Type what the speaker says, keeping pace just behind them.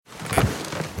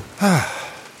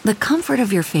The comfort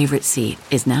of your favorite seat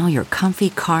is now your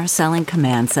comfy car selling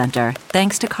command center,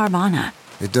 thanks to Carvana.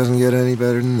 It doesn't get any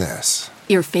better than this.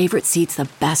 Your favorite seat's the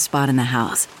best spot in the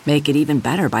house. Make it even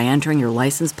better by entering your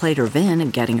license plate or VIN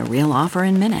and getting a real offer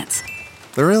in minutes.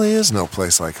 There really is no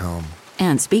place like home.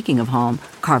 And speaking of home,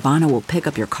 Carvana will pick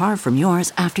up your car from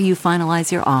yours after you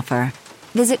finalize your offer.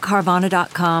 Visit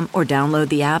Carvana.com or download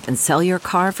the app and sell your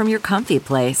car from your comfy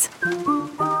place.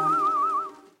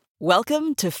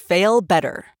 Welcome to Fail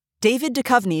Better, David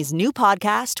Duchovny's new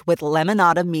podcast with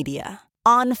Lemonada Media.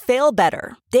 On Fail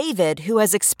Better, David, who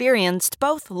has experienced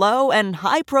both low and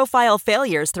high-profile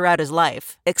failures throughout his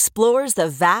life, explores the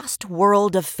vast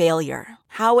world of failure,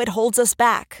 how it holds us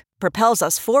back, propels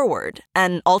us forward,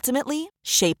 and ultimately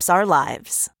shapes our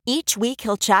lives. Each week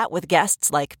he'll chat with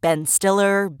guests like Ben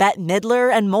Stiller, Bette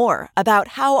Midler, and more about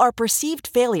how our perceived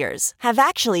failures have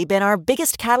actually been our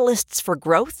biggest catalysts for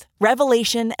growth,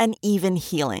 revelation, and even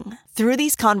healing. Through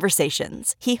these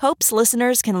conversations, he hopes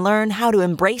listeners can learn how to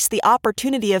embrace the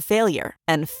opportunity of failure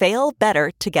and fail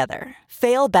better together.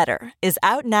 Fail Better is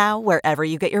out now wherever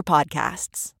you get your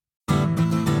podcasts.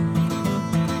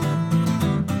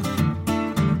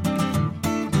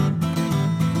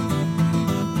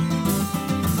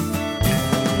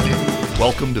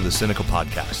 Welcome to the Sinica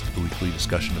Podcast, a weekly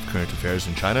discussion of current affairs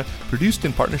in China, produced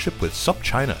in partnership with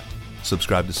SupChina.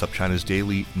 Subscribe to SupChina's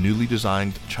daily, newly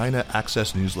designed China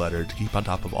Access newsletter to keep on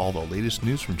top of all the latest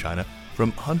news from China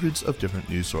from hundreds of different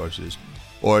news sources.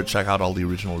 Or check out all the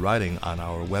original writing on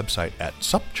our website at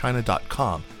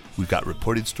supchina.com. We've got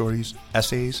reported stories,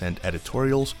 essays, and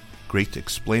editorials, great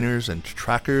explainers and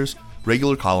trackers,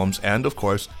 regular columns, and, of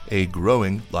course, a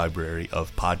growing library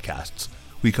of podcasts.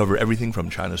 We cover everything from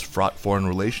China's fraught foreign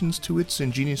relations to its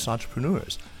ingenious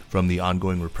entrepreneurs, from the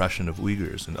ongoing repression of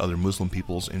Uyghurs and other Muslim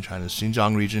peoples in China's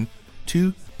Xinjiang region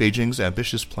to Beijing's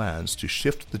ambitious plans to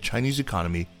shift the Chinese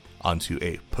economy onto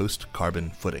a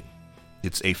post-carbon footing.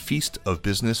 It's a feast of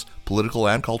business, political,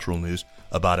 and cultural news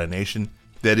about a nation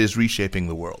that is reshaping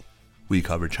the world. We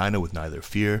cover China with neither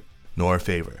fear nor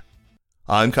favor.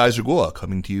 I'm Kaiser Kuo,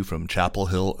 coming to you from Chapel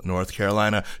Hill, North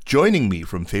Carolina. Joining me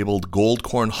from fabled Gold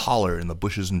Corn Holler in the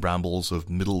bushes and brambles of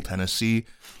Middle Tennessee,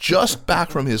 just back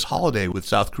from his holiday with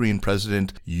South Korean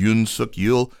President Yoon Suk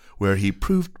Yeol, where he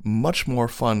proved much more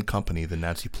fun company than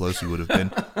Nancy Pelosi would have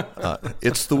been.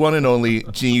 It's the one and only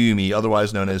Ji Yumi,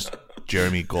 otherwise known as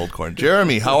Jeremy Goldcorn.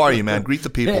 Jeremy, how are you, man? Greet the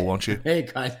people, won't you? Hey,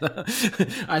 guys.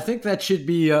 I think that should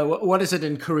be, what is it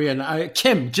in Korean?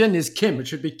 Kim. Jin is Kim. It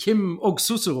should be Kim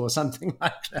Oksusu or something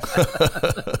like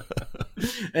that.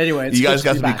 Anyway, it's you guys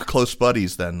got to be back. close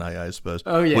buddies then, I suppose.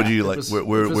 Oh, yeah. What did you like?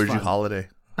 Where'd fun. you holiday?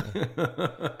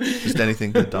 Just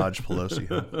anything to dodge Pelosi.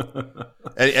 Huh?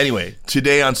 Anyway,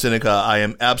 today on Sinica, I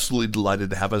am absolutely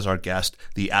delighted to have as our guest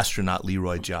the astronaut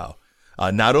Leroy Jiao.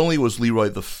 Not only was Leroy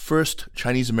the first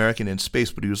Chinese American in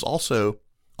space, but he was also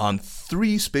on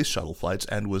 3 space shuttle flights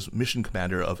and was mission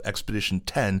commander of Expedition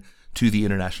 10 to the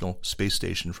International Space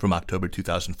Station from October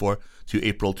 2004 to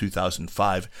April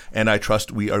 2005. And I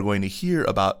trust we are going to hear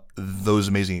about those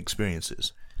amazing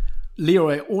experiences.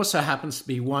 Leroy also happens to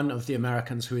be one of the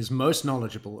Americans who is most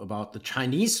knowledgeable about the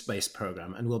Chinese space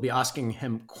program, and we'll be asking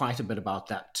him quite a bit about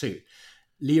that too.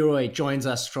 Leroy joins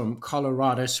us from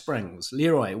Colorado Springs.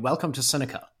 Leroy, welcome to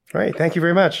Sinica. Great. Thank you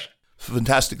very much.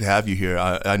 Fantastic to have you here.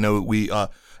 I know we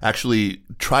actually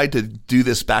tried to do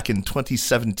this back in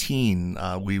 2017.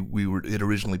 We had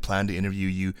originally planned to interview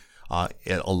you at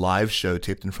a live show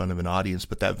taped in front of an audience,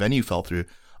 but that venue fell through.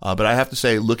 But I have to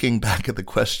say, looking back at the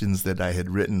questions that I had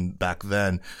written back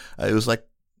then, it was like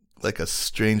a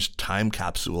strange time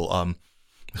capsule.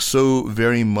 So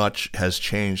very much has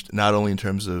changed, not only in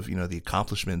terms of, the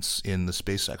accomplishments in the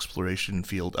space exploration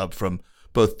field up from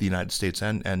both the United States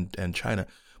and China,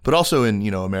 but also in,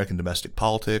 American domestic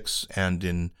politics and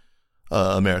in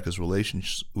America's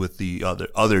relations with the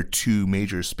other 2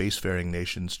 major spacefaring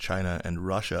nations, China and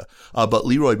Russia. But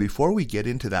Leroy, before we get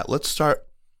into that, let's start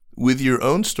with your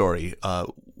own story.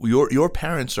 Your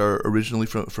parents are originally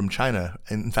from China,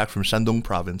 in fact, from Shandong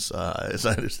province, as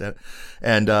I understand,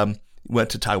 and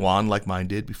went to Taiwan like mine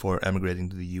did before emigrating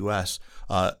to the U.S.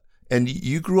 And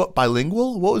you grew up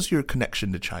bilingual. What was your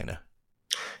connection to China?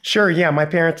 Sure. Yeah. My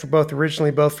parents were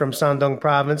originally from Shandong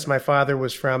province. My father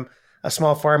was from a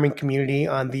small farming community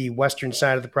on the western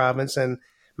side of the province. And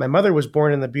my mother was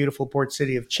born in the beautiful port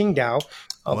city of Qingdao,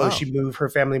 although her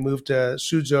family moved to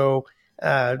Suzhou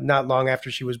not long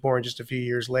after she was born, just a few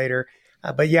years later.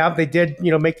 But yeah, they did,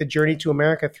 make the journey to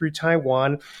America through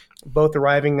Taiwan, both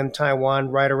arriving in Taiwan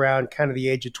right around kind of the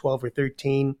age of 12 or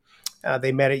 13.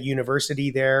 They met at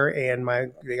university there, and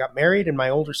they got married, and my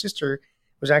older sister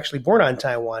was actually born on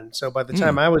Taiwan. So by the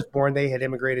time I was born, they had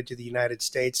immigrated to the United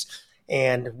States,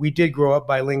 and we did grow up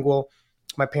bilingual.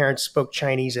 My parents spoke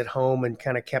Chinese at home and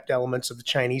kind of kept elements of the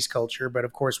Chinese culture. But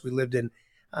of course, we lived in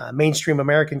mainstream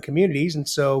American communities. And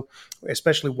so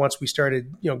especially once we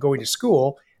started, going to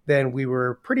school, then we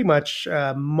were pretty much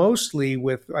mostly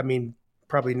with,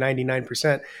 probably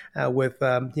 99% with,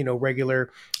 regular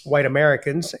white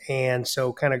Americans. And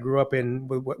so kind of grew up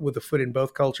with a foot in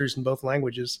both cultures and both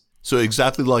languages. So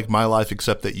exactly like my life,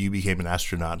 except that you became an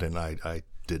astronaut and I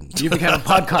didn't. You became a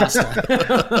podcaster.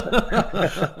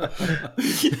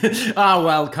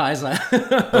 Well, Kaiser.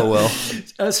 Oh,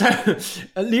 well. So,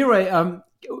 Leroy,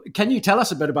 can you tell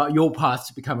us a bit about your path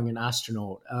to becoming an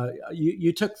astronaut?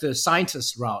 You took the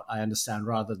scientist route, I understand,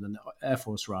 rather than the Air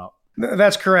Force route.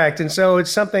 That's correct. And so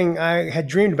it's something I had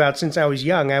dreamed about since I was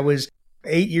young. I was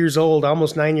 8 years old,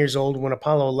 almost 9 years old, when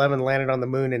Apollo 11 landed on the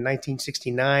moon in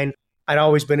 1969. I'd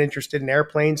always been interested in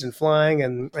airplanes and flying,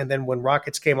 and then when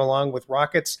rockets came along with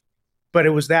rockets. But it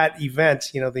was that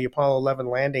event, the Apollo 11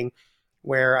 landing,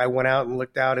 where I went out and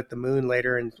looked out at the moon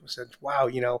later and said, wow,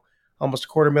 almost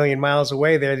 250,000 miles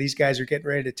away there, these guys are getting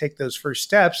ready to take those first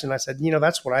steps. And I said,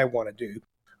 that's what I want to do.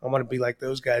 I want to be like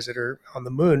those guys that are on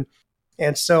the moon.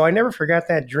 And so I never forgot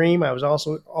that dream. I was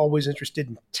also always interested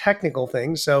in technical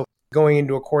things. So going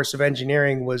into a course of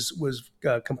engineering was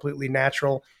completely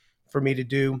natural for me to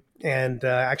do. And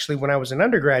actually, when I was an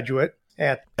undergraduate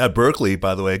at Berkeley,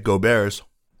 by the way, go Bears.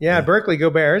 Yeah, at Berkeley,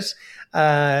 go Bears.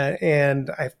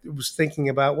 And I was thinking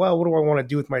about, well, what do I want to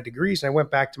do with my degrees? And I went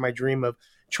back to my dream of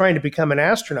trying to become an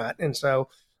astronaut. And so,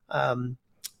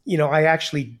 I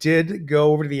actually did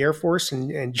go over to the Air Force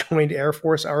and joined Air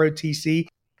Force ROTC.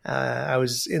 I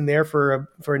was in there for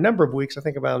a number of weeks, I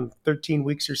think about 13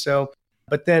 weeks or so.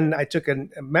 But then I took a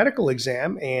medical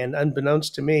exam, and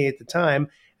unbeknownst to me at the time,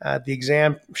 the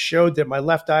exam showed that my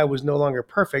left eye was no longer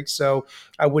perfect, so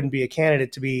I wouldn't be a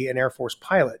candidate to be an Air Force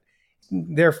pilot.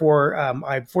 Therefore,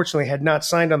 I fortunately had not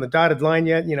signed on the dotted line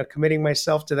yet, committing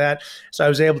myself to that. So I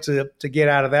was able to get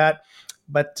out of that.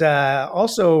 But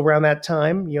also around that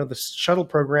time, the shuttle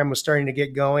program was starting to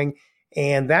get going,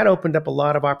 and that opened up a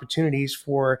lot of opportunities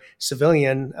for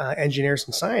civilian engineers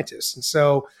and scientists. And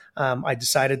so I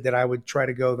decided that I would try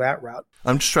to go that route.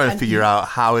 I'm just trying to figure out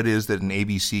how it is that an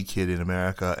ABC kid in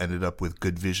America ended up with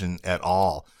good vision at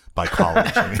all by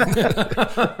college.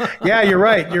 Yeah, you're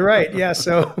right. Yeah.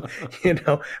 So,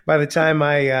 by the time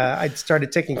I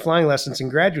started taking flying lessons in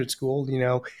graduate school,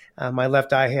 my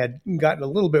left eye had gotten a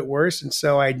little bit worse. And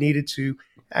so I needed to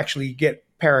actually get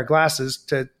a pair of glasses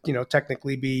to,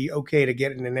 technically be okay to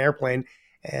get in an airplane.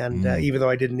 And even though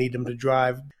I didn't need them to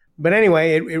drive. But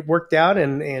anyway, it worked out.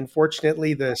 And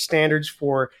fortunately, the standards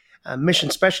for mission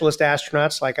specialist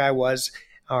astronauts like I was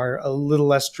are a little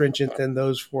less stringent than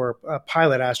those for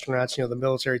pilot astronauts, the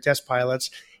military test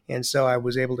pilots. And so I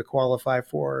was able to qualify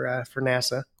for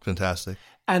NASA. Fantastic.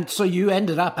 And so you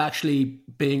ended up actually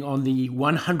being on the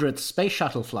 100th space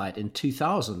shuttle flight in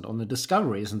 2000 on the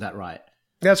Discovery, isn't that right?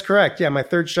 That's correct. Yeah, my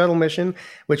third shuttle mission,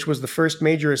 which was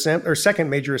the second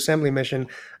major assembly mission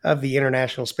of the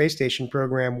International Space Station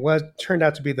program, turned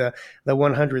out to be the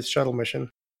 100th shuttle mission.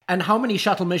 And how many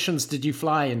shuttle missions did you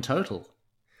fly in total?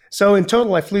 So in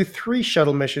total, I flew 3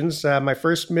 shuttle missions. My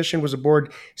first mission was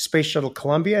aboard Space Shuttle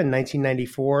Columbia in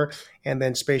 1994, and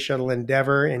then Space Shuttle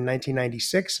Endeavour in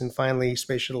 1996, and finally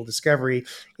Space Shuttle Discovery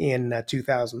in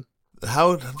 2000.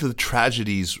 How do the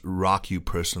tragedies rock you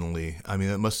personally?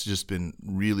 It must have just been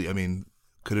really,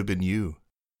 could have been you.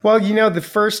 Well, the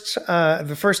first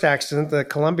accident, the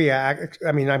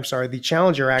the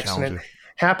Challenger accident,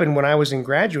 happened when I was in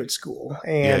graduate school.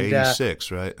 And 86,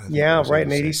 right? Yeah, right,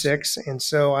 in 86. And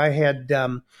so I had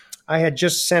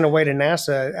just sent away to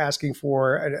NASA asking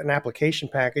for an application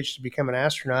package to become an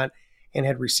astronaut, and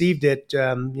had received it,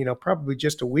 probably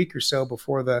just a week or so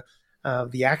before the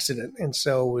accident. And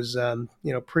so it was,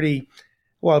 pretty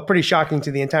shocking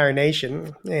to the entire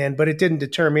nation. But it didn't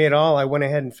deter me at all. I went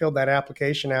ahead and filled that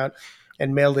application out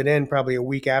and mailed it in probably a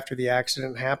week after the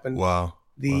accident happened. Wow.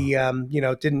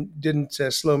 Didn't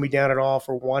slow me down at all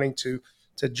for wanting to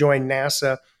join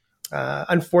NASA.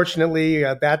 Unfortunately,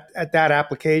 at that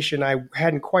application, I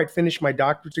hadn't quite finished my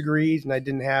doctorate degrees, and I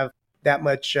didn't have that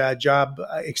much job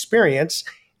experience.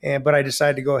 But I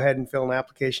decided to go ahead and fill an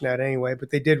application out anyway. But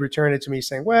they did return it to me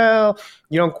saying, well,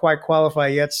 you don't quite qualify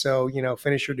yet, so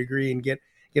finish your degree and get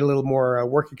a little more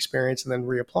work experience and then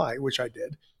reapply, which I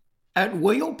did. And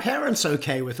were your parents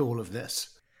okay with all of this?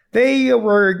 They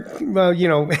were,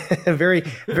 very,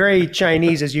 very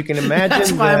Chinese, as you can imagine.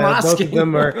 That's why I'm asking.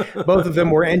 Both of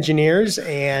them were engineers,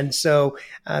 and so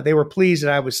they were pleased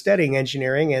that I was studying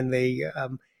engineering, and they,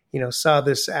 saw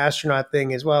this astronaut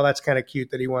thing as well. That's kind of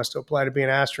cute that he wants to apply to be an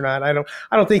astronaut. I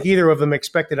don't think either of them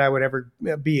expected I would ever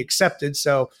be accepted.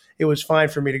 So it was fine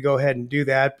for me to go ahead and do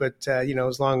that. But,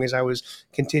 as long as I was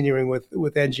continuing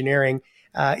with engineering,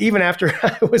 even after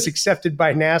I was accepted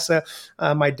by NASA,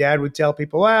 my dad would tell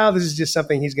people, "Well, this is just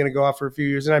something he's going to go off for a few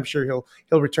years, and I'm sure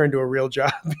he'll return to a real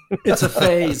job." It's a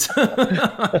phase.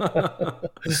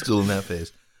 Still in that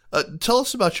phase. Tell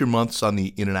us about your months on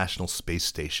the International Space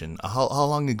Station. How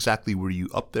long exactly were you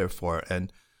up there for?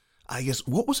 And I guess,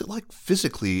 what was it like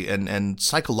physically and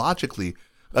psychologically?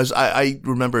 As I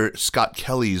remember Scott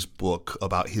Kelly's book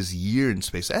about his year in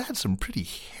space. It had some pretty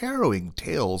harrowing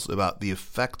tales about the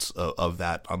effects of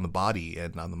that on the body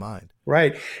and on the mind.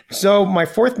 Right. So my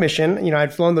fourth mission,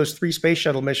 I'd flown those 3 space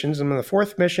shuttle missions. And on the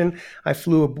fourth mission, I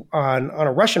flew on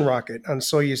a Russian rocket on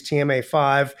Soyuz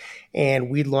TMA-5, and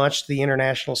we launched the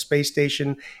International Space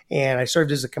Station. And I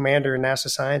served as a commander and NASA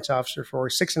science officer for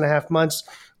 6.5 months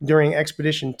during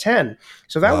Expedition 10.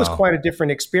 So that was quite a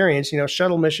different experience.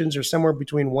 Shuttle missions are somewhere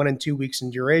between 1 and 2 weeks in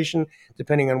duration,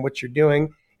 depending on what you're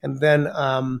doing. And then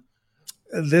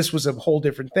this was a whole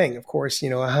different thing. Of course, we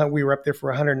were up there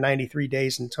for 193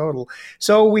 days in total.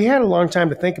 So we had a long time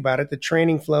to think about it. The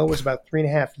training flow was about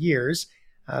 3.5 years,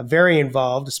 very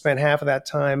involved. I spent half of that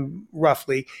time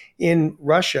roughly in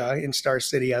Russia, in Star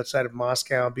City outside of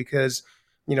Moscow, because,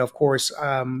 of course,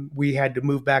 we had to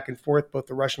move back and forth, both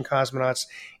the Russian cosmonauts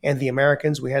and the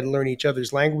Americans. We had to learn each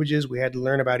other's languages. We had to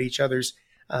learn about each other's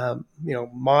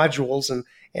modules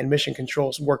and mission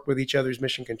controls, work with each other's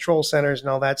mission control centers and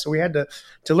all that. So we had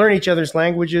to learn each other's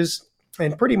languages,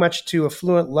 and pretty much to a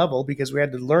fluent level, because we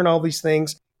had to learn all these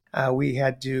things. I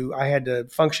had to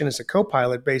function as a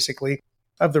co-pilot, basically,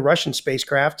 of the Russian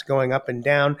spacecraft going up and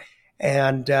down.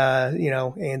 And,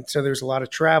 and so there's a lot of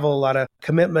travel, a lot of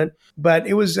commitment, but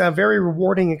it was a very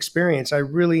rewarding experience. I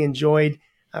really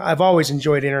I've always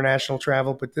enjoyed international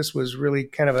travel, but this was really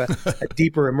kind of a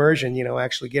deeper immersion,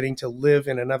 actually getting to live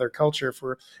in another culture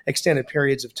for extended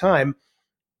periods of time.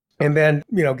 And then,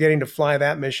 getting to fly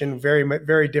that mission, very,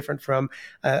 very different from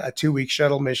a 2-week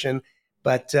shuttle mission.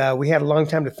 But we had a long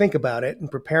time to think about it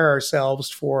and prepare ourselves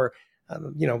for,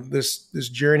 this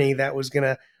journey that was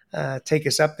going to take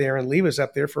us up there and leave us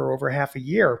up there for over half a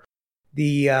year.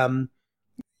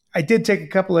 I did take a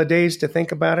couple of days to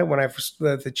think about it when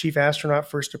the chief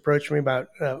astronaut first approached me about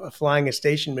flying a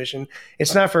station mission.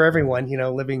 It's not for everyone,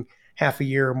 living half a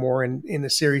year or more in a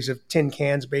series of tin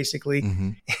cans, basically.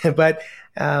 Mm-hmm. But,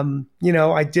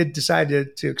 I did decide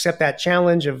to accept that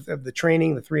challenge of the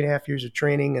training, the 3.5 years of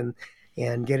training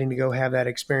and getting to go have that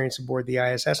experience aboard the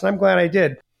ISS. And I'm glad I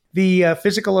did. The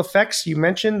physical effects you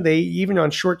mentioned, even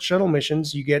on short shuttle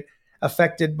missions, you get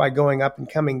affected by going up and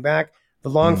coming back. The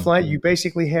long flight, you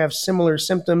basically have similar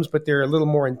symptoms, but they're a little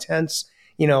more intense,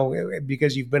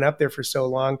 because you've been up there for so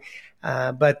long.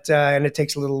 And it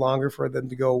takes a little longer for them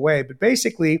to go away. But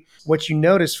basically, what you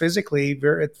notice physically,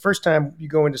 the first time you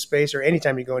go into space, or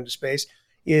anytime you go into space,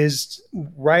 is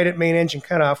right at main engine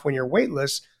cutoff, when you're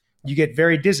weightless, you get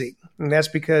very dizzy. And that's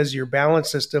because your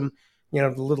balance system, the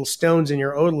little stones in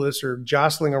your otoliths are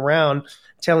jostling around,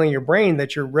 telling your brain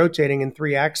that you're rotating in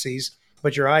 3 axes,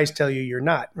 but your eyes tell you you're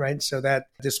not, right? So that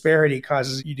disparity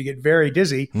causes you to get very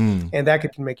dizzy, and that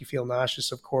can make you feel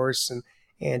nauseous, of course,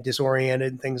 and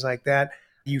disoriented and things like that.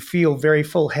 You feel very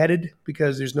full-headed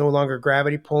because there's no longer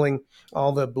gravity pulling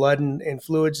all the blood and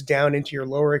fluids down into your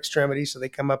lower extremities, so they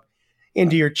come up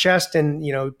into your chest. And,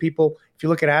 people, if you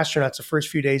look at astronauts, the first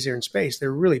few days they're in space,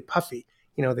 they're really puffy.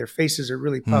 Their faces are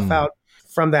really puff out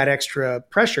from that extra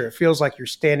pressure. It feels like you're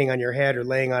standing on your head or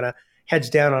laying on heads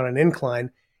down on an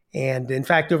incline. And in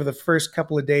fact, over the first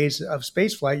couple of days of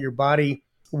spaceflight, your body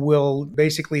will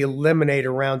basically eliminate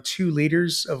around 2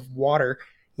 liters of water.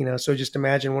 So just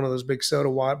imagine one of those big soda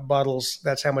bottles.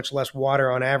 That's how much less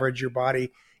water on average your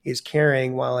body is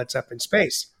carrying while it's up in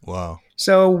space. Wow.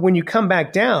 So when you come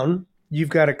back down, you've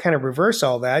got to kind of reverse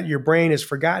all that. Your brain has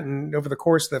forgotten over the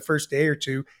course of the first day or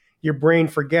two. Your brain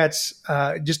forgets,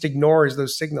 just ignores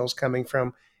those signals coming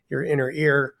from your inner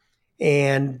ear.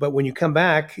 But when you come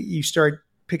back, you start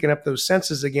picking up those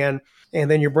senses again, and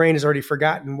then your brain has already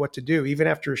forgotten what to do. Even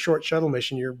after a short shuttle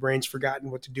mission, your brain's forgotten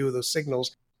what to do with those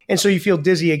signals. And so you feel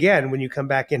dizzy again when you come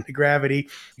back into gravity.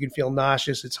 You can feel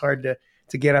nauseous. It's hard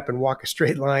to get up and walk a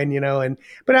straight line,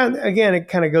 but again, it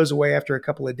kind of goes away after a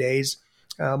couple of days,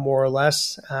 more or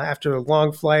less. After a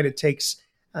long flight, it takes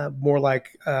more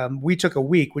like, we took a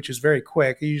week, which is very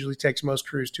quick. It usually takes most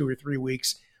crews 2 or 3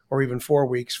 weeks or even 4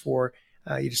 weeks for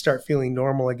you to start feeling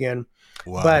normal again.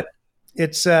 Wow. But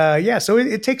it's, so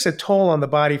it takes a toll on the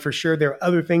body for sure. There are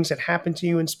other things that happen to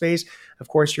you in space. Of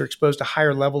course, you're exposed to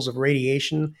higher levels of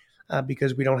radiation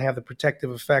because we don't have the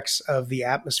protective effects of the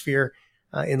atmosphere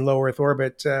in low Earth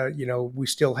orbit. We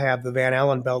still have the Van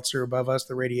Allen belts are above us,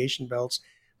 the radiation belts,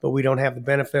 but we don't have the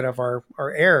benefit of our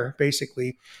air,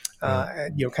 basically,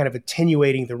 kind of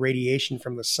attenuating the radiation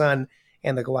from the sun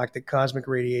and the galactic cosmic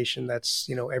radiation that's,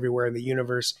 everywhere in the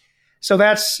universe. So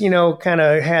that's, kind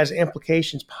of has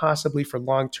implications possibly for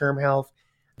long-term health.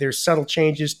 There's subtle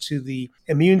changes to the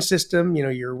immune system.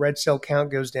 Your red cell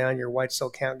count goes down, your white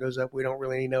cell count goes up. We don't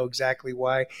really know exactly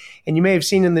why. And you may have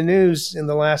seen in the news in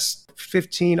the last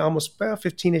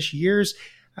 15-ish years,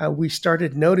 we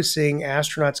started noticing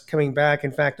astronauts coming back.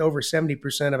 In fact, over 70%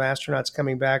 of astronauts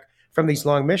coming back from these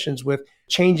long missions with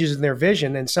changes in their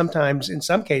vision and sometimes, in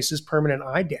some cases, permanent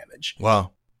eye damage.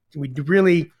 Wow. We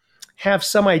really have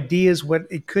some ideas what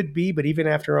it could be, but even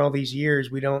after all these years,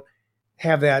 we don't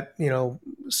have that,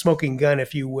 smoking gun,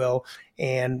 if you will,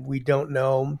 and we don't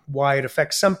know why it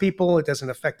affects some people. It doesn't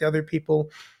affect other people.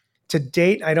 To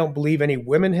date, I don't believe any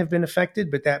women have been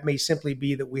affected, but that may simply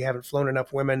be that we haven't flown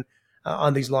enough women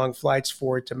on these long flights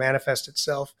for it to manifest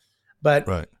itself. But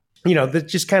right. This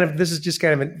is just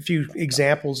kind of a few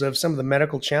examples of some of the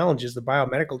medical challenges, the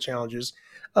biomedical challenges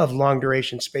of long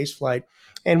duration space flight.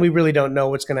 And we really don't know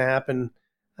what's going to happen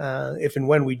if and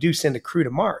when we do send a crew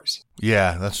to Mars.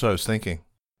 Yeah, that's what I was thinking.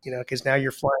 Because now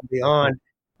you're flying beyond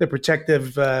the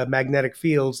protective magnetic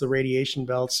fields, the radiation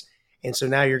belts. And so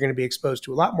now you're going to be exposed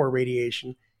to a lot more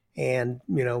radiation. And,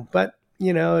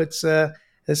 it's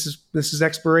this is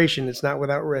exploration. It's not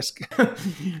without risk.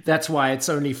 That's why it's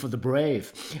only for the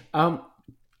brave.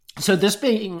 So this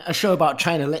being a show about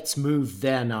China, let's move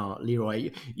there now,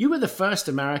 Leroy. You were the first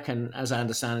American, as I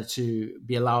understand it, to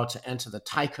be allowed to enter the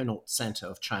Taikonaut Center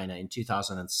of China in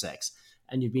 2006,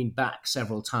 and you've been back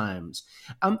several times.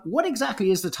 What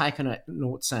exactly is the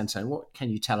Taikonaut Center, and what can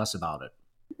you tell us about it?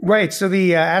 Right. So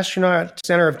the Astronaut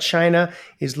Center of China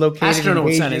is located Astronaut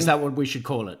in Beijing. Center, is that what we should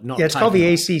call it? It's called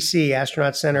the ACC,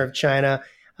 Astronaut Center of China.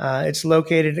 It's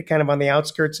located kind of on the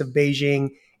outskirts of Beijing,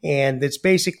 and it's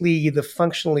basically the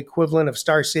functional equivalent of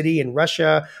Star City in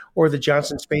Russia or the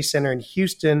Johnson Space Center in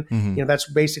Houston. Mm-hmm. That's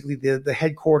basically the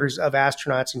headquarters of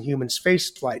astronauts and human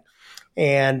space flight.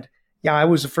 And yeah, I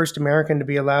was the first American to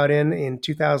be allowed in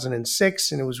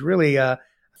 2006, and it was really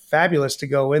fabulous to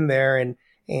go in there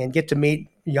and get to meet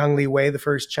Yang Liwei, the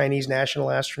first Chinese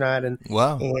national astronaut, and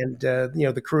wow. and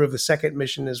the crew of the second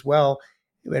mission as well.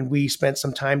 And we spent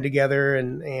some time together,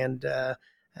 and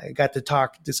I got to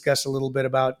discuss a little bit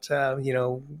about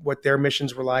what their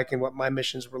missions were like and what my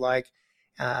missions were like.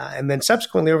 And then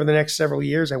subsequently, over the next several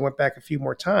years, I went back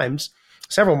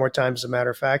several more times, as a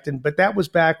matter of fact. But that was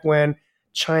back when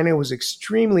China was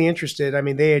extremely interested. I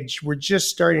mean, were just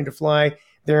starting to fly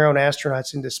their own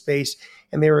astronauts into space,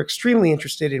 and they were extremely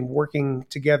interested in working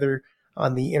together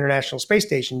on the International Space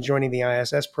Station, joining the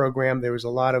ISS program. There was a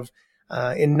lot of,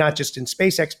 not just in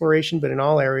space exploration, but in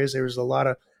all areas, there was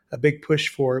a big push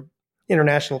for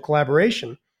international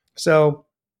collaboration. So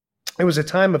it was a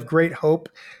time of great hope,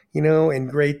 and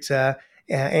great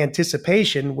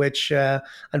anticipation, which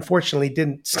unfortunately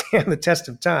didn't stand the test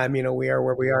of time. We are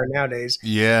where we are nowadays,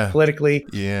 politically,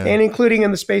 and including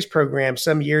in the space program.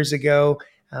 Some years ago,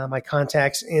 my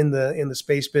contacts in the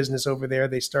space business over there,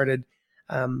 they started,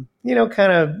 kind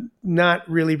of not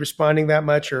really responding that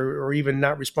much, or even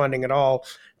not responding at all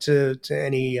to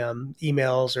any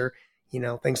emails or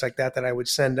things like that I would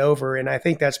send over. And I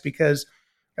think that's because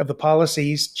of the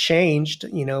policies changed,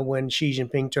 when Xi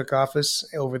Jinping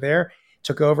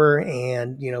took over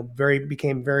and,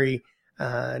 became very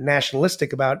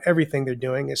nationalistic about everything they're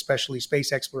doing, especially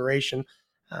space exploration.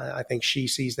 I think Xi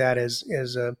sees that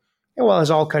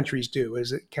as all countries do,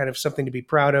 as kind of something to be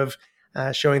proud of,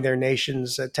 showing their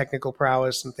nation's technical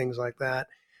prowess and things like that.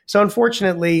 So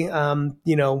unfortunately,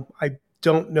 I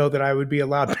don't know that I would be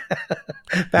allowed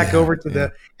back over to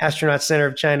the Astronaut Center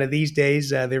of China these days.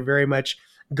 They're very much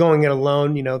going it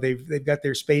alone. They've got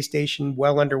their space station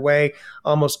well underway,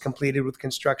 almost completed with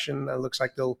construction. Looks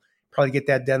like they'll probably get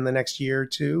that done the next year or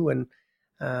two. And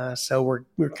so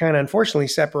we're kind of unfortunately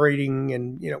separating,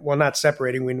 and not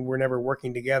separating. We're never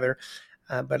working together.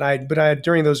 But I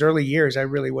during those early years, I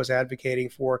really was advocating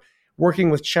for working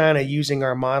with China, using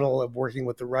our model of working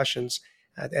with the Russians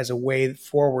as a way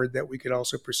forward that we could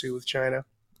also pursue with China.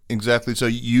 Exactly. So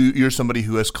you're somebody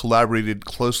who has collaborated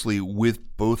closely with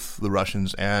both the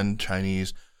Russians and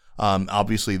Chinese.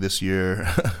 Obviously, this year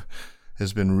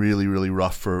has been really, really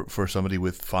rough for somebody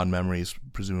with fond memories,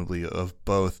 presumably, of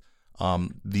both.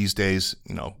 These days,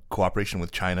 cooperation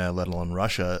with China, let alone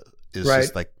Russia, is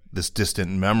just like this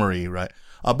distant memory, right?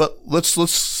 But let's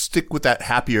stick with that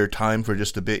happier time for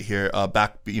just a bit here.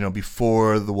 Back,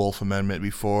 before the Wolf Amendment,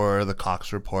 before the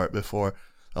Cox Report, before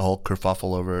the whole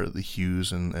kerfuffle over the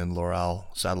Hughes and Loral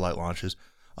satellite launches.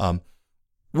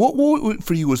 What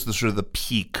for you was the sort of the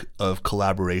peak of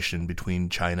collaboration between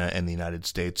China and the United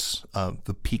States?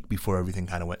 The peak before everything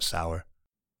kind of went sour.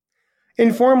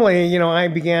 Informally, I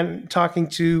began talking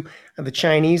to the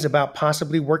Chinese about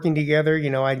possibly working together.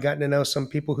 I'd gotten to know some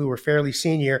people who were fairly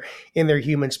senior in their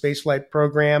human spaceflight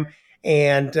program.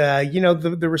 And,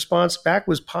 the response back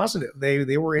was positive.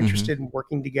 They were interested in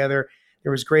working together.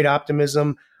 There was great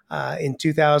optimism. In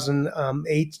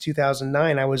 2008,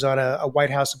 2009, I was on a White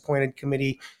House appointed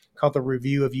committee called the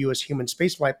Review of U.S. Human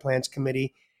Spaceflight Plans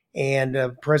Committee. And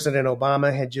President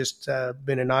Obama had just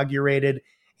been inaugurated.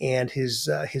 And his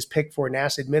pick for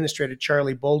NASA Administrator,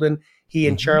 Charlie Bolden, he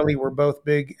and Charlie were both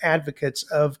big advocates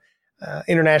of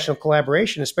international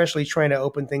collaboration, especially trying to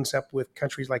open things up with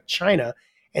countries like China.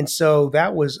 And so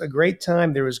that was a great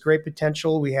time. There was great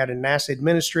potential. We had a NASA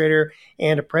Administrator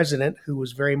and a president who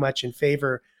was very much in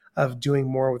favor of doing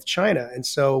more with China. And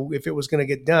so if it was going to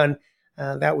get done,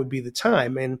 that would be the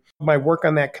time. And my work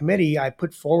on that committee, I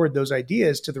put forward those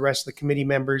ideas to the rest of the committee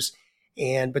members.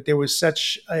 But there was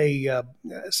such a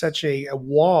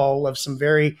wall of some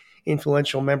very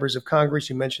influential members of Congress.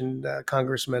 You mentioned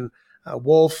Congressman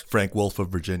Wolf, Frank Wolf of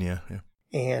Virginia, yeah.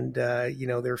 And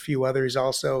there are a few others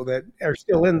also that are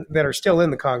still in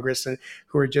the Congress and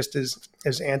who are just as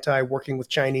anti working with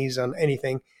Chinese on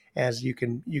anything as you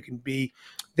can be.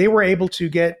 They were able to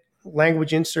get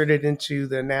language inserted into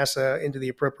the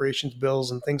appropriations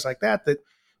bills and things like that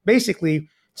basically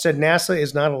said NASA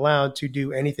is not allowed to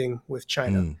do anything with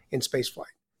China in spaceflight.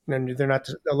 They're not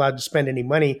allowed to spend any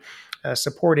money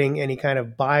supporting any kind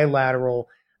of bilateral,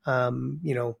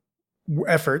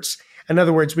 efforts. In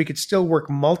other words, we could still work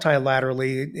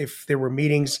multilaterally if there were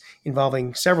meetings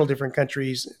involving several different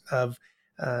countries of,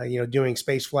 doing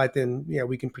spaceflight. Then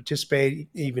we can participate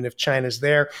even if China's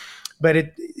there. But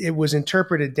it was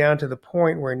interpreted down to the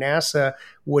point where NASA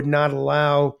would not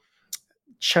allow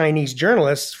Chinese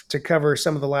journalists to cover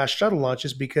some of the last shuttle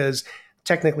launches because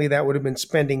technically that would have been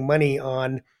spending money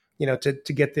on,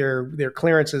 to get their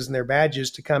clearances and their badges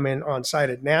to come in on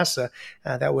site at NASA.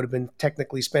 That would have been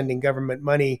technically spending government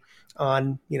money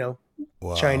on,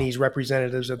 Wow. Chinese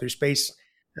representatives of their space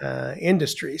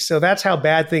industry. So that's how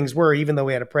bad things were, even though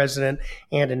we had a president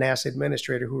and a NASA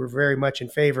administrator who were very much in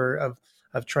favor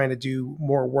of trying to do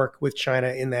more work with China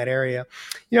in that area.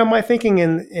 My thinking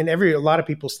and a lot of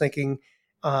people's thinking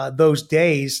those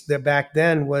days that back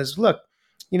then was, look,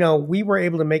 we were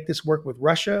able to make this work with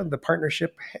Russia. The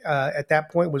partnership at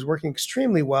that point was working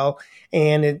extremely well.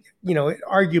 And it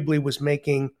arguably was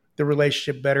making the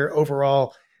relationship better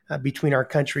overall between our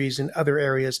countries and other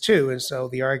areas too. And so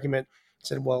the argument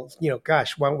said, well,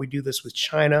 gosh, why don't we do this with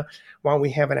China? Why don't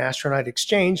we have an astronaut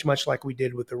exchange, much like we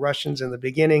did with the Russians in the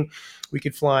beginning? We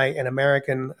could fly an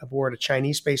American aboard a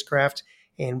Chinese spacecraft,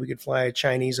 and we could fly a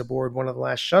Chinese aboard one of the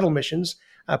last shuttle missions,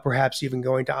 perhaps even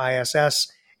going to ISS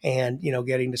and,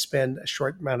 getting to spend a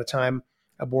short amount of time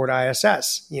aboard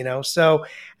ISS, So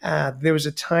there was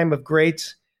a time of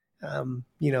great,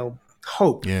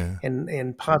 hope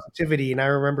and positivity. And I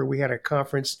remember we had a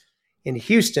conference in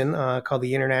Houston called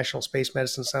the International Space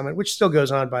Medicine Summit, which still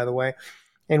goes on, by the way.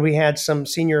 And we had some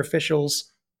senior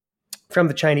officials from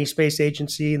the Chinese Space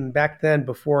Agency. And back then,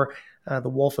 before the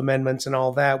Wolf Amendments and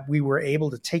all that, we were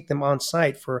able to take them on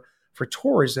site for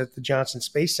tours at the Johnson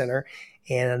Space Center.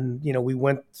 And, we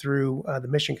went through the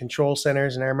mission control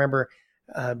centers. And I remember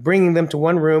bringing them to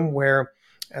one room where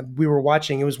we were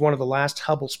watching. It was one of the last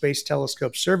Hubble Space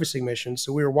Telescope servicing missions.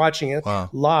 So we were watching it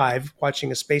live, watching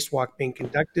a spacewalk being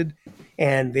conducted.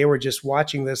 And they were just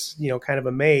watching this, kind of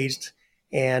amazed,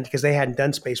 and because they hadn't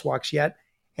done spacewalks yet.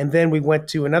 And then we went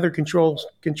to another control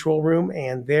room,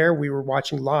 and there we were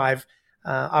watching live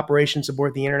operations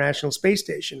aboard the International Space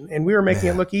Station. And we were making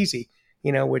it look easy,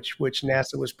 which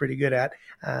NASA was pretty good at.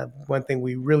 One thing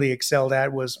we really excelled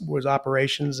at was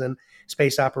operations and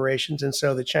space operations. And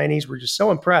so the Chinese were just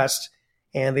so impressed,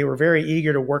 and they were very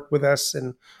eager to work with us.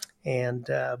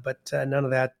 But none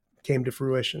of that came to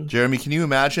fruition. Jeremy, can you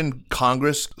imagine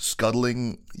Congress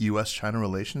scuttling U.S.-China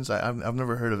relations? I've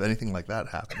never heard of anything like that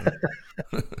happening.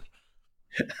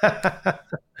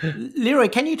 Leroy,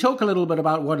 can you talk a little bit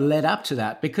about what led up to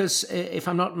that? Because if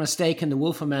I'm not mistaken, the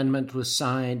Wolf Amendment was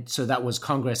signed. So that was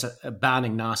Congress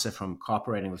banning NASA from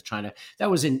cooperating with China. That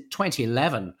was in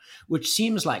 2011, which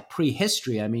seems like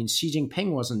prehistory. I mean, Xi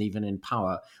Jinping wasn't even in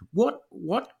power. What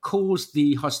caused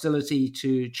the hostility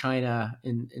to China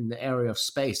in the area of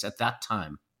space at that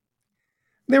time?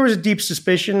 there was a deep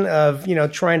suspicion of,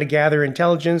 trying to gather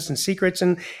intelligence and secrets.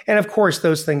 And of course,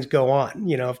 those things go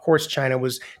on. Of course, China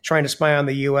was trying to spy on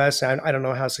the U.S. I don't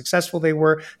know how successful they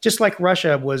were, just like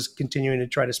Russia was continuing to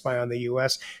try to spy on the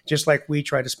U.S., just like we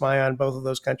try to spy on both of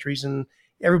those countries. And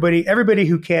everybody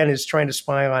who can is trying to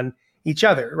spy on each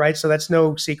other, right? So that's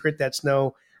no secret. That's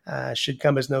should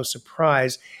come as no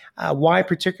surprise. Why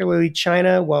particularly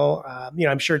China? Well,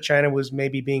 I'm sure China was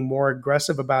maybe being more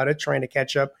aggressive about it, trying to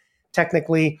catch up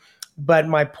technically. But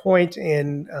my point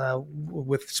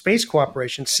with space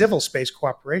cooperation, civil space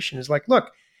cooperation, is like,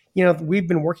 look, we've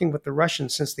been working with the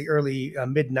Russians since the early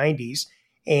mid 90s.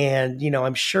 And,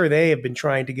 I'm sure they have been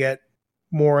trying to get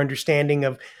more understanding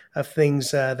of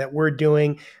things that we're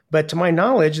doing. But to my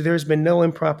knowledge, there's been no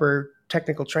improper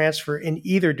technical transfer in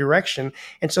either direction.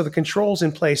 And so the controls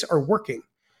in place are working.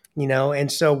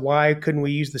 And so why couldn't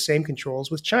we use the same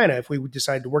controls with China if we would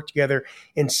decide to work together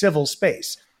in civil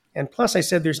space? And plus, I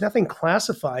said there's nothing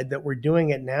classified that we're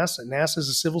doing at NASA. NASA is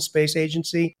a civil space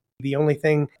agency. The only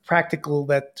thing practical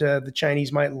that the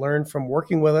Chinese might learn from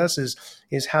working with us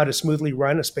is how to smoothly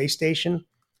run a space station.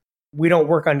 We don't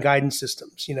work on guidance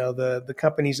systems. The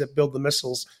companies that build the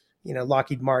missiles,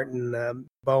 Lockheed Martin,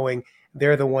 Boeing,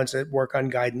 they're the ones that work on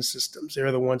guidance systems.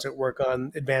 They're the ones that work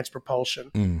on advanced propulsion,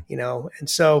 and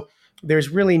so there's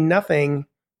really nothing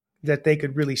that they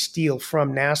could really steal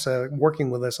from NASA working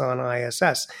with us on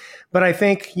ISS. But I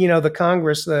think, the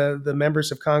Congress, the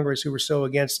members of Congress who were so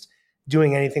against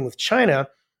doing anything with China,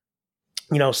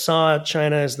 saw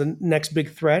China as the next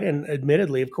big threat. And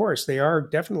admittedly, of course, they are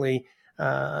definitely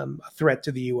a threat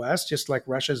to the U.S., just like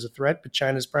Russia is a threat, but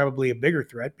China is probably a bigger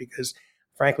threat because,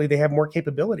 frankly, they have more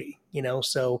capability,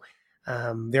 So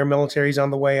their military is on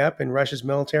the way up, and Russia's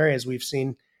military, as we've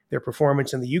seen their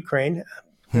performance in the Ukraine,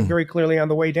 very clearly on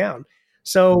the way down.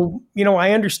 So,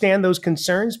 I understand those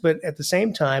concerns, but at the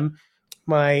same time,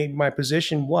 my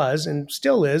position was and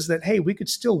still is that, hey, we could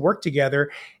still work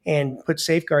together and put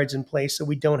safeguards in place so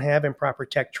we don't have improper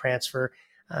tech transfer.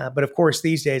 But of course,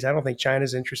 these days, I don't think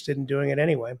China's interested in doing it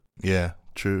anyway. Yeah,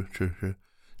 true.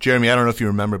 Jeremy, I don't know if you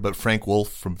remember, but Frank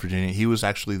Wolf from Virginia, he was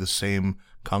actually the same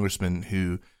congressman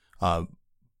who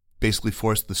basically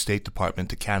forced the State Department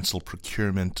to cancel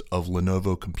procurement of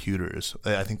Lenovo computers.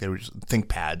 I think they were just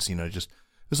ThinkPads, it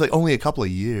was like only a couple of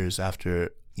years after,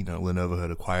 Lenovo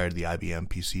had acquired the IBM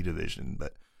PC division.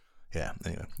 But yeah,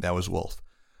 anyway, that was Wolf.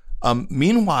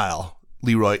 Meanwhile,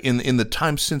 Leroy, in the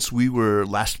time since we were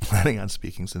last planning on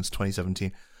speaking, since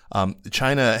 2017,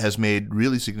 China has made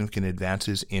really significant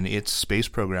advances in its space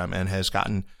program and has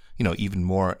gotten, even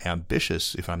more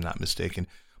ambitious, if I'm not mistaken.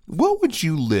 What would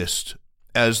you list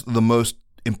as the most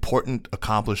important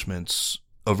accomplishments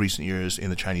of recent years in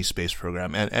the Chinese space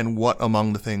program? And what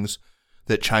among the things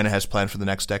that China has planned for the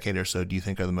next decade or so do you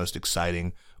think are the most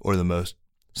exciting or the most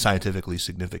scientifically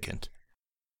significant?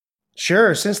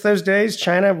 Sure. Since those days,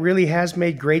 China really has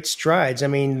made great strides. I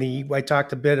mean, I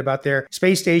talked a bit about their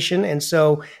space station, and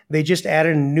so they just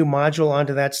added a new module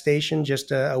onto that station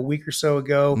just a week or so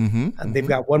ago. They've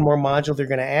got one more module they're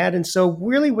going to add. And so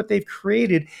really what they've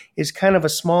created is kind of a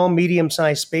small,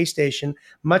 medium-sized space station,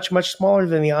 much, much smaller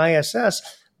than the ISS.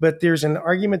 But there's an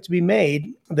argument to be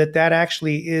made that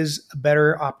actually is a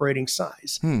better operating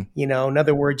size. In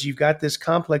other words, you've got this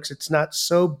complex. It's not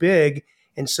so big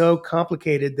and so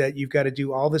complicated that you've got to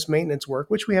do all this maintenance work,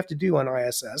 which we have to do on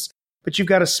ISS, but you've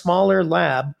got a smaller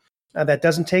lab that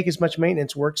doesn't take as much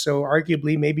maintenance work. So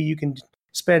arguably, maybe you can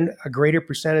spend a greater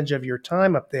percentage of your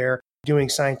time up there doing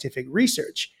scientific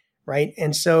research, right?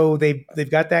 And so they've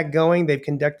got that going. They've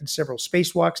conducted several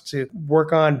spacewalks to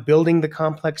work on building the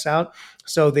complex out.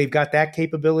 So they've got that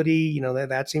capability.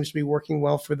 That seems to be working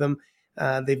well for them.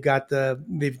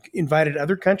 They've invited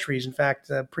other countries. In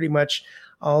fact, pretty much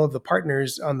all of the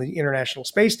partners on the International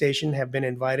Space Station have been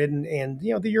invited, and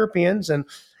the Europeans and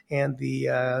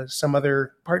the some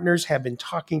other partners have been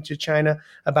talking to China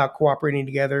about cooperating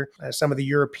together. Some of the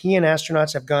European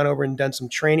astronauts have gone over and done some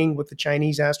training with the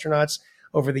Chinese astronauts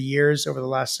over the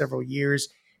last several years.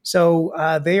 So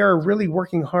they are really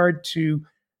working hard to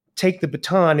take the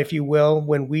baton, if you will,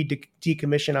 when we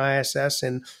decommission ISS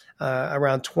in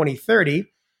around 2030.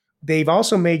 They've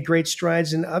also made great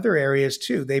strides in other areas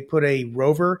too. They put a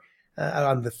rover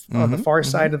on the far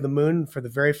side of the moon for the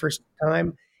very first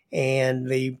time, and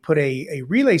they put a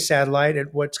relay satellite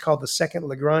at what's called the second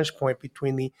Lagrange point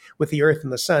with the Earth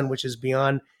and the Sun, which is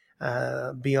beyond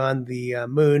the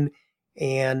moon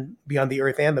and beyond the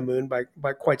Earth and the moon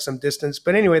by quite some distance.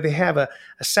 But anyway, they have a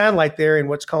satellite there in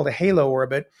what's called a halo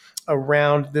orbit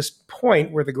around this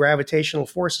point where the gravitational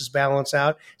forces balance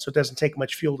out, so it doesn't take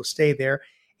much fuel to stay there.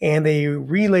 and they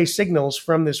relay signals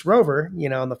from this rover,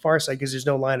 on the far side, because there's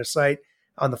no line of sight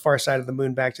on the far side of the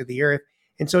moon back to the Earth.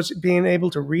 And so it's being able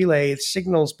to relay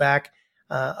signals back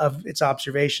of its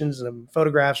observations and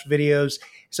photographs, videos.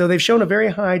 So they've shown a very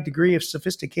high degree of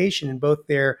sophistication in both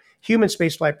their human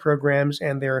spaceflight programs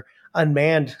and their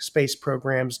unmanned space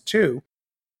programs too.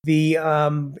 The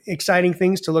exciting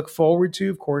things to look forward to,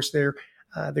 of course, they're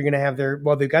going to have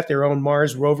they've got their own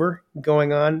Mars rover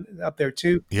going on up there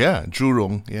too. Yeah,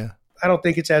 Zhurong, yeah. I don't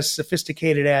think it's as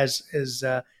sophisticated as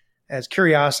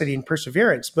Curiosity and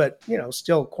Perseverance, but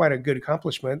still quite a good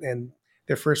accomplishment. And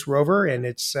their first rover, and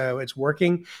it's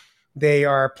working. They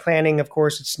are planning, of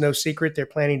course, it's no secret, they're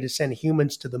planning to send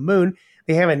humans to the moon.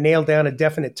 They haven't nailed down a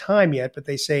definite time yet, but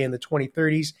they say in the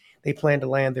 2030s they plan to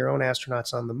land their own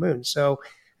astronauts on the moon. So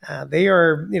they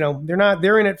are,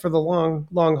 they're in it for the long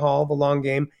haul, the long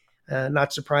game.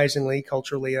 Not surprisingly,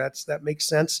 culturally, that makes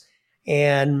sense.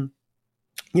 And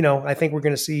I think we're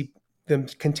going to see them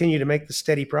continue to make the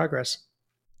steady progress.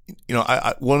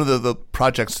 One of the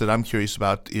projects that I'm curious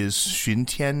about is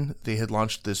Xuntian. They had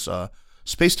launched this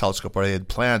space telescope, or they had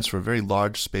plans for a very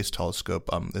large space telescope.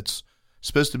 It's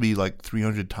supposed to be like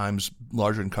 300 times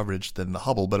larger in coverage than the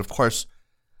Hubble. But of course,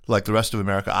 like the rest of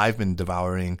America, I've been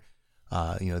devouring,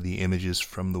 the images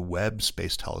from the Webb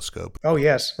Space Telescope. Oh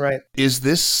yes, right. Is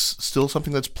this still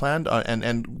something that's planned?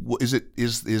 And is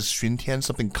Xuntian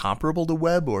something comparable to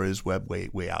Webb, or is Webb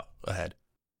way out ahead?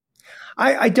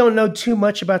 I don't know too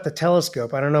much about the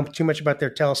telescope. I don't know too much about their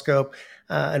telescope.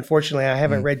 Unfortunately, I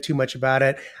haven't read too much about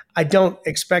it. I don't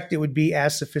expect it would be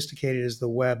as sophisticated as the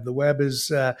Webb. The Webb is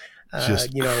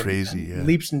just crazy, yeah.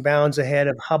 Leaps and bounds ahead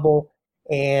of Hubble,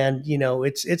 and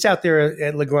it's out there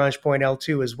at Lagrange point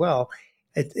L2 as well.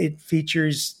 It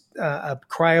features a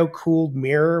cryo-cooled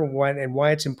mirror, and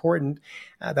why it's important.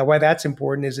 Why that's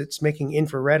important is it's making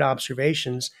infrared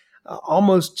observations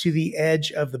almost to the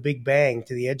edge of the Big Bang,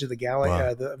 to the edge of the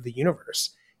galaxy, of the universe,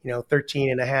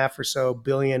 13 and a half or so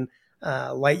billion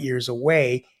light years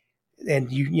away.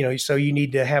 And so you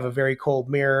need to have a very cold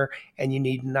mirror, and you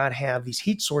need not have these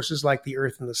heat sources like the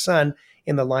Earth and the sun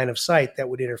in the line of sight that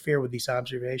would interfere with these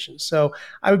observations. So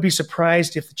I would be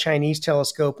surprised if the Chinese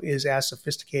telescope is as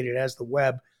sophisticated as the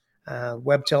Webb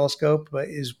telescope, but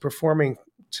is performing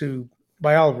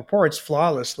by all reports,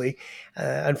 flawlessly.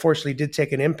 Unfortunately, did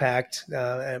take an impact,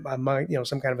 some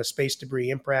kind of a space debris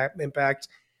impact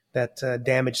that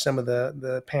damaged some of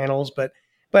the panels. But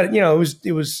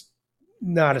it was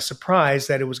not a surprise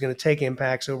that it was going to take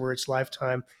impacts over its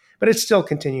lifetime. But it's still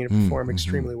continuing to perform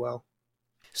extremely well.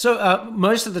 So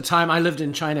most of the time, I lived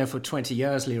in China for 20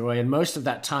 years, Leroy, and most of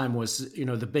that time was,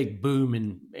 the big boom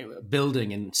in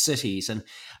building in cities. And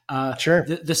sure.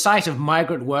 The sight of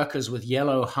migrant workers with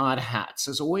yellow hard hats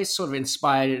has always sort of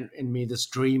inspired in me this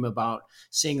dream about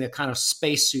seeing the kind of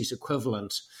spacesuited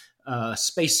equivalent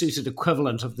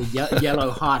of the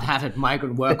yellow hard-hatted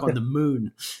migrant work on the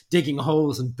moon, digging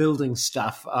holes and building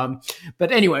stuff.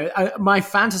 But anyway, my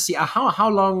fantasy: how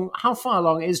far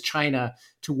along is China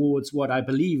towards what I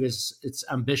believe is its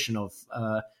ambition of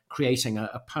creating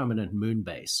a permanent moon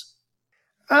base?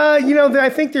 I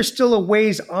think there's still a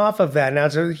ways off of that. Now,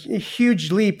 it's a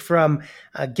huge leap from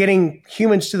getting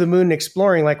humans to the moon and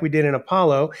exploring like we did in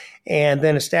Apollo, and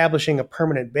then establishing a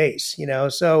permanent base.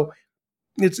 So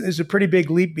it's a pretty big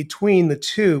leap between the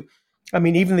two. I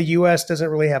mean, even the U.S. doesn't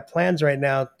really have plans right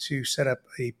now to set up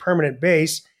a permanent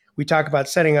base. We talk about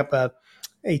setting up a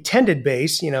tended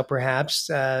base, perhaps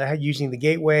using the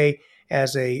Gateway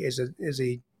as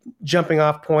a jumping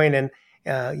off point and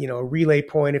a relay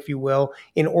point, if you will,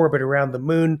 in orbit around the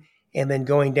moon, and then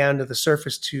going down to the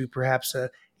surface to perhaps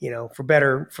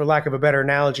for lack of a better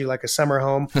analogy, like a summer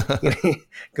home,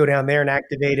 go down there and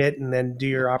activate it, and then do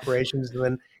your operations,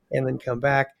 and then come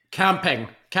back. Camping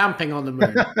on the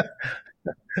moon.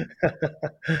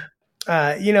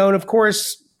 And of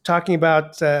course, talking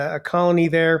about a colony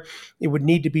there, it would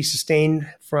need to be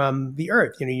sustained from the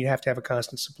Earth. You'd have to have a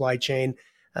constant supply chain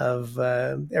of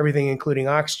everything, including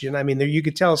oxygen. I mean, you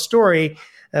could tell a story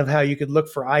of how you could look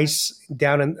for ice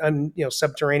down in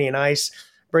subterranean ice,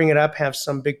 bring it up, have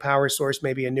some big power source,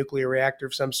 maybe a nuclear reactor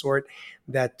of some sort,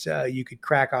 that you could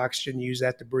crack oxygen, use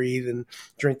that to breathe and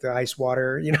drink the ice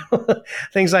water,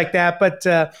 things like that. But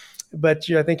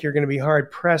I think you're going to be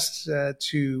hard pressed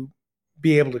to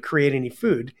be able to create any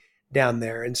food down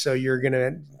there. And so you're going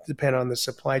to depend on the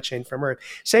supply chain from Earth.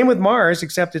 Same with Mars,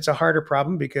 except it's a harder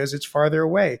problem because it's farther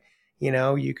away.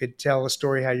 You could tell a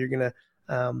story how you're going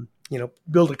to,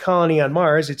 build a colony on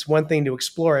Mars. It's one thing to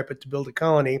explore it, but to build a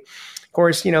colony, of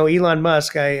course, Elon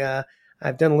Musk, I've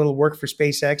done a little work for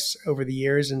SpaceX over the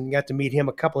years and got to meet him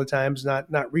a couple of times,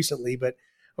 not recently, but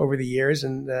over the years.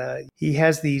 And he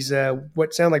has these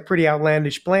what sound like pretty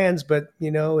outlandish plans, but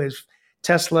as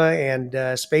Tesla and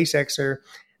SpaceX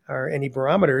are any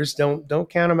barometers, don't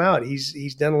count him out.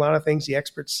 He's done a lot of things the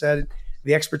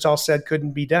experts all said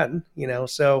couldn't be done.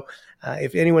 So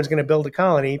if anyone's going to build a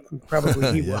colony,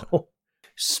 probably he will.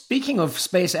 Speaking of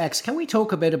SpaceX, can we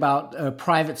talk a bit about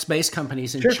private space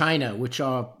companies in China, which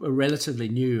are relatively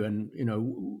new? And,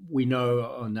 we know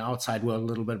on the outside world a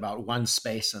little bit about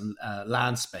OneSpace and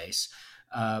Landspace.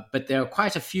 But there are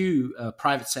quite a few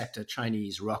private sector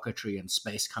Chinese rocketry and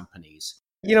space companies.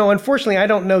 Unfortunately, I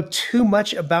don't know too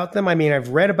much about them. I mean, I've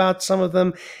read about some of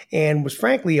them and was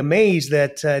frankly amazed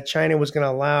that China was going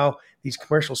to allow these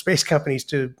commercial space companies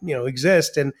to,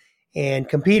 exist and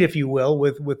compete, if you will,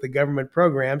 with the government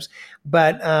programs.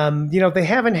 But, they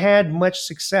haven't had much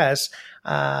success.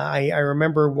 I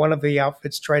remember one of the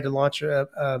outfits tried to launch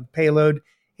a payload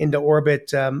into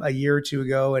orbit a year or two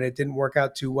ago, and it didn't work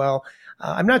out too well.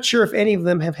 I'm not sure if any of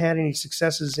them have had any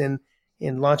successes in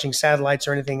launching satellites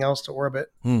or anything else to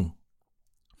orbit.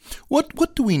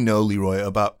 What do we know, Leroy,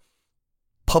 about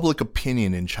public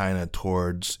opinion in China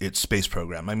towards its space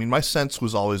program? I mean, my sense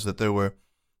was always that there were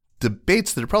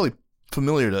debates that are probably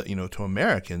familiar to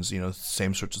Americans,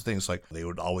 same sorts of things. Like they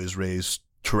would always raise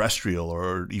terrestrial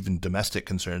or even domestic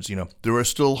concerns. There are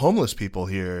still homeless people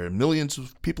here, millions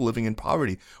of people living in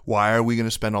poverty. Why are we going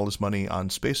to spend all this money on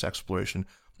space exploration?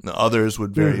 Others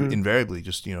would very invariably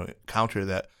just, counter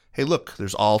that. Hey, look,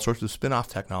 there's all sorts of spin-off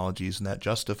technologies and that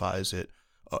justifies it.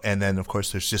 And then, of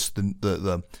course, there's just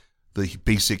the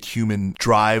basic human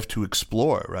drive to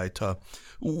explore, right?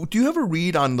 Do you have a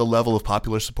read on the level of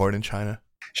popular support in China?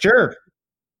 Sure.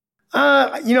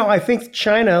 I think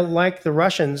China, like the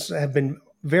Russians, have been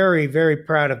very, very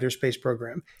proud of their space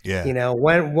program. Yeah.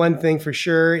 One thing for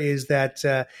sure is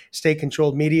that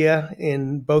state-controlled media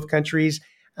in both countries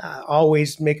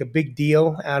always make a big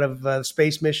deal out of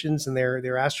space missions and their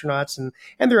astronauts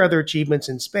and their other achievements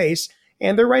in space.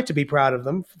 And they're right to be proud of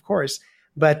them, of course.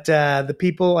 But the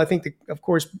people, I think, of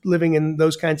course, living in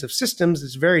those kinds of systems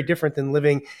is very different than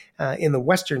living in the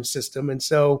Western system. And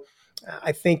so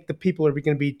I think the people are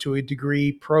going to be, to a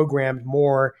degree, programmed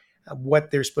more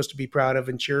what they're supposed to be proud of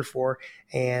and cheer for,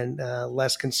 and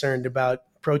less concerned about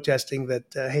protesting that,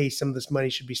 hey, some of this money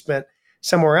should be spent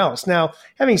somewhere else. Now,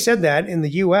 having said that, in the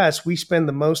U.S., we spend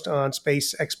the most on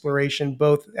space exploration,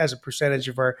 both as a percentage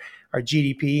of our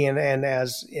GDP and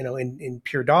as, in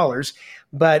pure dollars,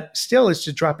 but still it's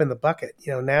a drop in the bucket.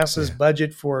 NASA's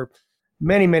budget for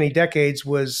many, many decades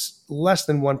was less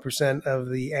than 1%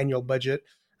 of the annual budget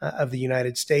of the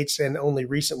United States, and only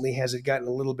recently has it gotten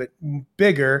a little bit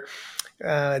bigger.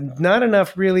 Not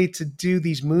enough really to do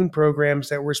these moon programs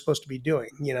that we're supposed to be doing,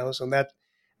 so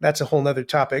that's a whole nother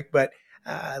topic. But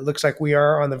it looks like we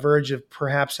are on the verge of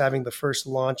perhaps having the first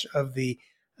launch of the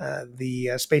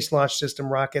Space Launch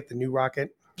System rocket, the new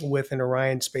rocket with an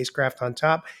Orion spacecraft on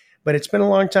top. But it's been a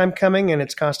long time coming, and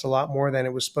it's cost a lot more than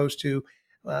it was supposed to.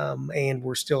 And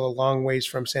we're still a long ways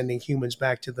from sending humans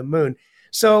back to the moon.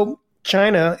 So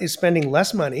China is spending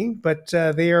less money, but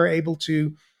they are able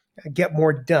to get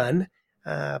more done,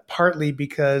 partly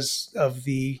because of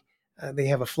they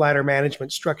have a flatter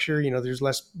management structure. There's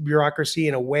less bureaucracy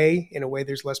in a way.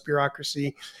 There's less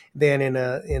bureaucracy than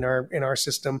in our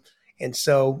system, and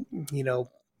so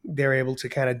they're able to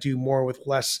kind of do more with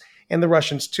less. And the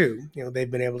Russians too. They've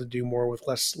been able to do more with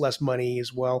less money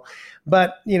as well.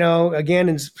 But again,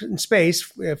 in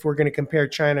space, if we're going to compare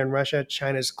China and Russia,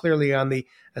 China's clearly on the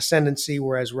ascendancy,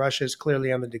 whereas Russia is clearly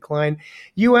on the decline.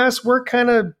 U.S., we're kind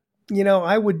of,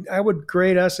 I would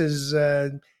grade us as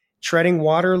treading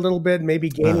water a little bit, maybe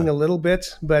gaining a little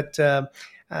bit. But the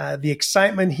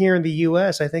excitement here in the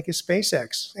U.S., I think, is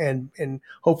SpaceX and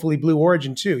hopefully Blue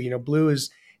Origin too. Blue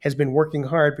has been working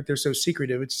hard, but they're so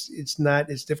secretive. It's not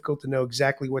as difficult to know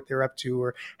exactly what they're up to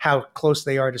or how close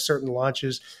they are to certain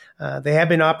launches. They have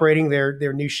been operating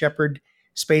their New Shepard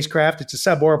spacecraft. It's a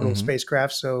suborbital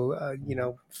spacecraft, so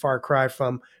far cry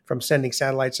from sending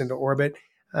satellites into orbit.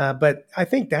 But I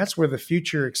think that's where the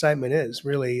future excitement is.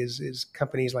 Really, is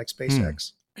companies like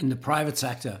SpaceX in the private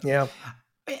sector. Yeah.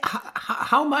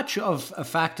 How much of a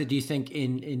factor do you think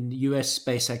in U.S.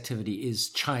 space activity is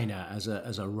China as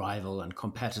a rival and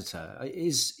competitor?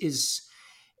 Is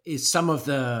some of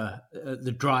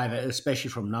the drive,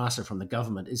 especially from NASA, from the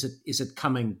government, is it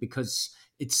coming because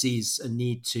it sees a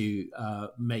need to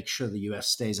make sure the U.S.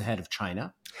 stays ahead of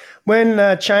China?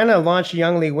 When China launched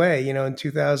Yang Wei, in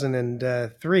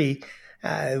 2003.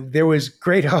 There was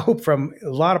great hope from a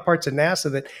lot of parts of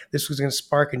NASA that this was going to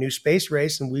spark a new space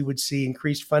race, and we would see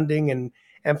increased funding and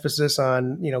emphasis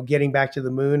on, getting back to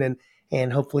the moon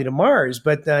and hopefully to Mars.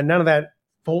 But none of that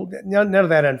none of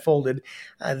that unfolded.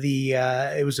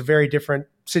 It was a very different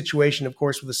situation, of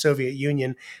course, with the Soviet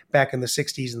Union back in the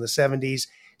 60s and the 70s.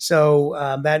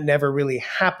 So that never really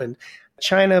happened.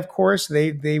 China, of course,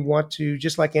 they want to,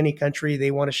 just like any country,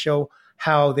 they want to show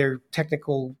how their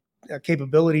technical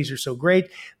capabilities are so great.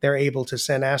 They're able to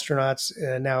send astronauts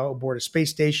now aboard a space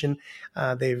station.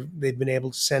 They've been able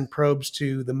to send probes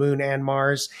to the moon and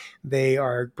Mars. They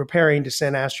are preparing to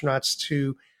send astronauts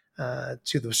to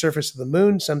the surface of the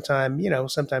moon sometime in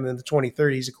the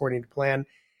 2030s, according to plan.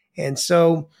 And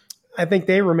so I think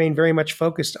they remain very much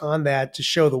focused on that to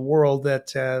show the world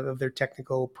that of their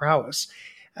technical prowess.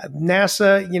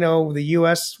 NASA, the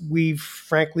U.S., we've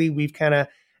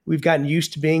gotten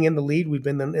used to being in the lead. We've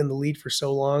been in the lead for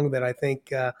so long that I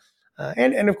think,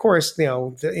 and of course,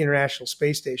 the International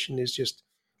Space Station is just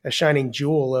a shining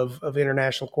jewel of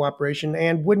international cooperation,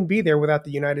 and wouldn't be there without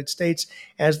the United States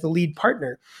as the lead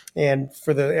partner. And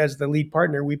as the lead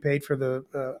partner, we paid for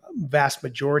the vast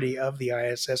majority of the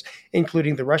ISS,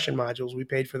 including the Russian modules. We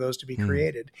paid for those to be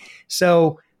created.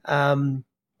 So,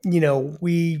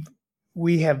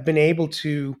 we have been able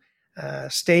to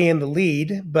stay in the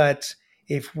lead, but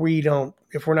if we're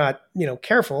not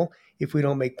careful, if we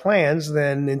don't make plans,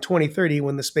 then in 2030,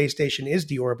 when the space station is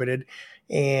deorbited,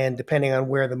 and depending on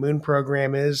where the moon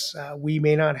program is, we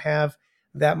may not have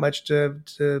that much to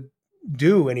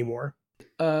do anymore.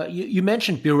 You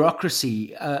mentioned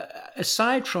bureaucracy.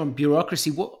 Aside from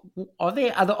bureaucracy, are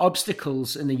there other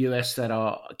obstacles in the US that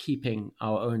are keeping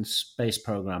our own space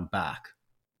program back?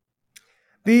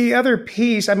 The other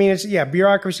piece,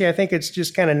 bureaucracy. I think it's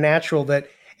just kind of natural that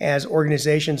as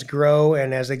organizations grow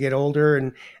and as they get older,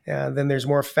 and then there's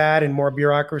more fat and more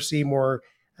bureaucracy, more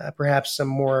perhaps some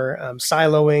more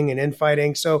siloing and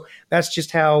infighting. So that's just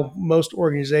how most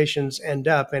organizations end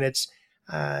up, and it's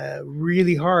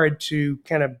really hard to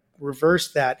kind of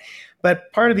reverse that.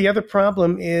 But part of the other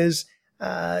problem is,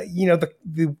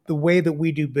 the way that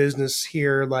we do business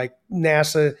here, like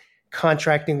NASA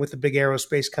contracting with the big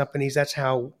aerospace companies. That's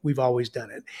how we've always done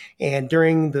it. And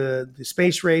during the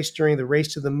space race, during the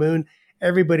race to the moon,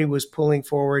 everybody was pushing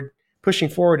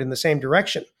forward in the same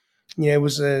direction. It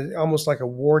was almost like a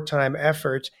wartime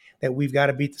effort that we've got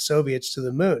to beat the Soviets to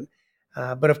the moon.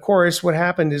 But of course, what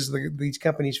happened is these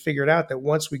companies figured out that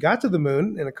once we got to the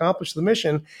moon and accomplished the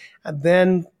mission,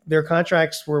 then their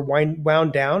contracts were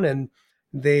wound down and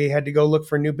they had to go look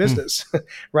for new business,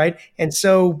 right? And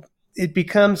so it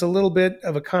becomes a little bit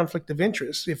of a conflict of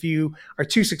interest. If you are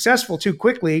too successful too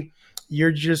quickly,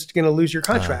 you're just going to lose your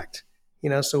contract.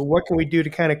 So what can we do to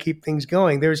kind of keep things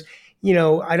going? There's,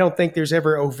 I don't think there's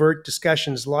ever overt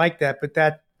discussions like that, but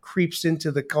that creeps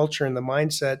into the culture and the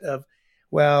mindset of,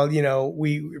 well,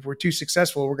 if we're too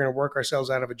successful, we're going to work ourselves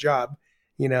out of a job,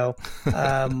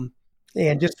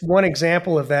 and just one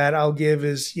example of that I'll give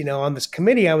is, on this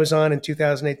committee I was on in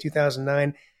 2008,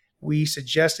 2009, we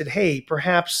suggested, hey,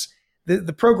 perhaps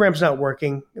the program's not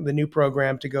working, the new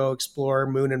program to go explore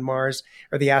Moon and Mars,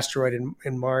 or the asteroid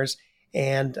in Mars.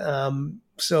 And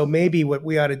so maybe what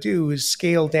we ought to do is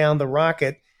scale down the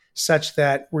rocket such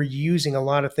that we're using a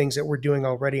lot of things that we're doing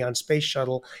already on Space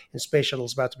Shuttle, and Space Shuttle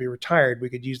is about to be retired. We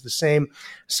could use the same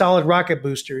solid rocket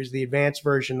boosters, the advanced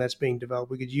version that's being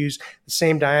developed. We could use the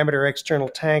same diameter external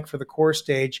tank for the core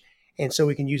stage, and so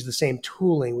we can use the same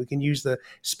tooling. We can use the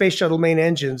Space Shuttle main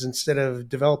engines instead of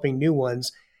developing new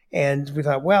ones. And we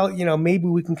thought, well, maybe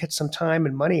we can get some time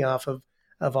and money off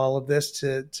of all of this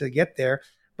to get there.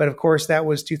 But of course, that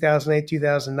was 2008,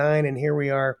 2009, and here we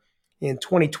are in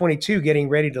 2022 getting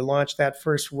ready to launch that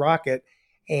first rocket.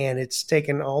 And it's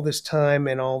taken all this time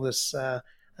and all this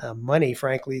money,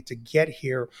 frankly, to get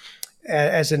here.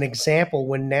 As an example,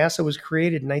 when NASA was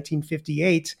created in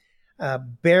 1958,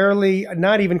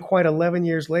 not even quite 11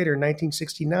 years later,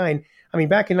 1969,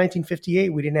 back in 1958,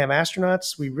 we didn't have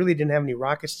astronauts. We really didn't have any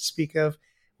rockets to speak of.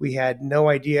 We had no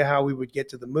idea how we would get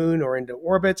to the moon or into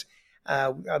orbit.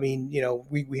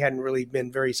 We hadn't really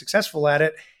been very successful at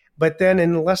it. But then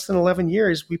in less than 11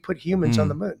 years, we put humans on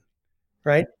the moon,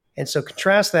 right? And so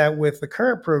contrast that with the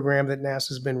current program that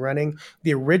NASA's been running.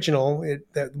 The original,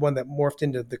 the one that morphed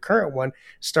into the current one,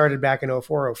 started back in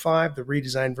 2004, 2005. The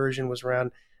redesigned version was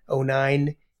around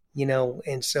 2009,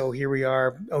 and so here we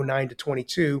are, 2009 to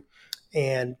 22.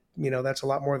 And, that's a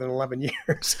lot more than 11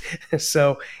 years.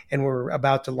 So, and we're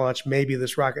about to launch maybe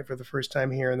this rocket for the first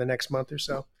time here in the next month or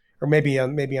so, or maybe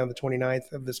on the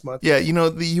 29th of this month. Yeah,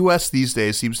 the U.S. these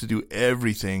days seems to do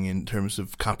everything in terms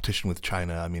of competition with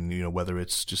China. Whether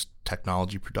it's just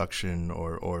technology production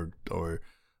or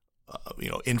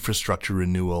infrastructure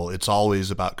renewal. It's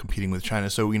always about competing with China.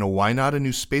 So, why not a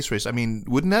new space race? I mean,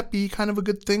 wouldn't that be kind of a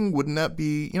good thing? Wouldn't that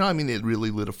be, it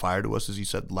really lit a fire to us, as you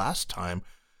said last time.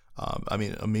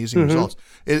 Amazing results.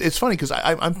 It's funny because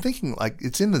I'm thinking like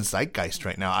it's in the zeitgeist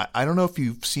right now. I don't know if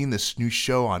you've seen this new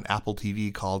show on Apple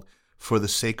TV called For the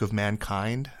Sake of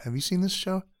Mankind. Have you seen this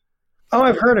show? Oh,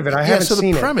 I've heard of it. I haven't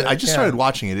seen it. I just started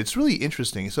watching it. It's really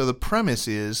interesting. So the premise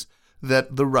is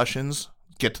that the Russians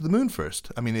get to the moon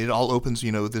first. I mean, it all opens,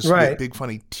 this big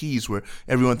funny tease where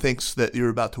everyone thinks that you're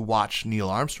about to watch Neil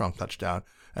Armstrong touchdown,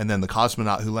 and then the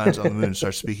cosmonaut who lands on the moon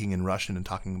starts speaking in Russian and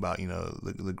talking about,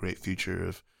 the great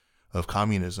future of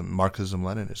communism, Marxism,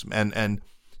 Leninism, and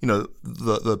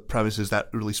the premise is that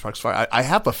really sparks fire. I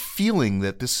have a feeling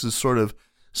that this is sort of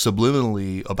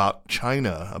subliminally about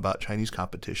China, about Chinese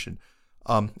competition.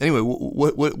 Anyway,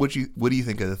 what do you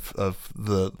think of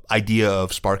the idea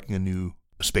of sparking a new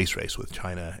space race with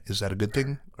China? Is that a good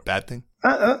thing or bad thing?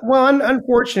 Well,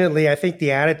 unfortunately, I think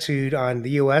the attitude on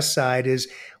the U.S. side is,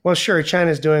 well, sure,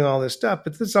 China's doing all this stuff,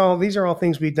 but these are all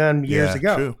things we've done years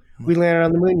ago. True. We landed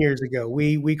on the moon years ago.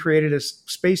 We created a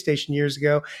space station years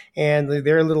ago, and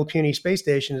their little puny space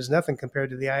station is nothing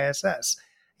compared to the ISS.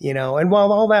 And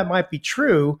while all that might be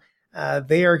true,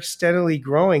 they are steadily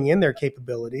growing in their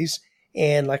capabilities.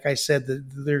 And like I said,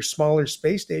 their smaller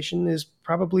space station is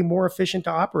probably more efficient to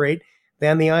operate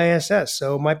than the ISS.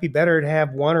 So it might be better to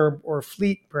have one or a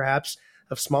fleet, perhaps,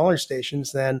 of smaller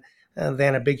stations than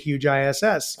a big, huge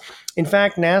ISS. In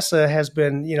fact, NASA has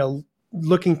been,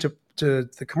 looking to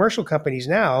the commercial companies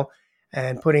now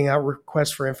and putting out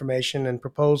requests for information and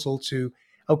proposal to,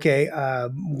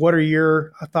 what are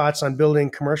your thoughts on building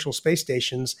commercial space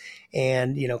stations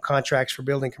and, contracts for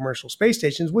building commercial space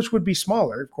stations, which would be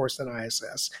smaller, of course, than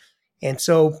ISS. And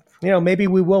so, maybe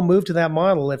we will move to that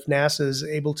model if NASA is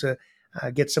able to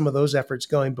get some of those efforts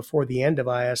going before the end of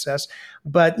ISS.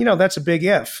 But, that's a big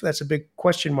if. That's a big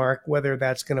question mark, whether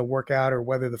that's going to work out or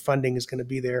whether the funding is going to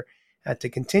be there to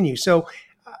continue. So,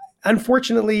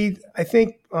 unfortunately, I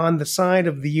think on the side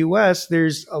of the U.S.,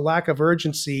 there's a lack of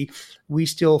urgency. We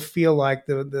still feel like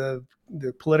the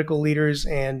political leaders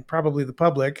and probably the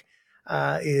public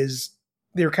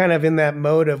they're kind of in that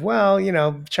mode of, well,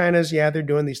 China's, they're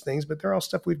doing these things, but they're all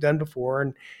stuff we've done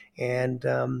before. And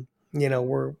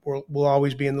we'll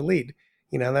always be in the lead.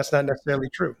 That's not necessarily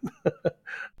true.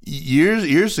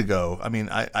 Years ago, I mean,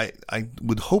 I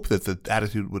would hope that the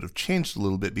attitude would have changed a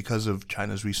little bit because of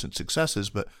China's recent successes.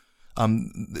 But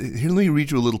here, let me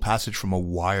read you a little passage from a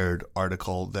Wired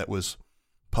article that was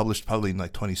published probably in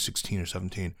like 2016 or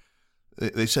 17.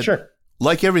 They said, sure.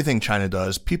 Like everything China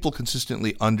does, people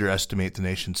consistently underestimate the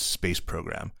nation's space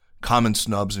program. Common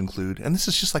snubs include, and this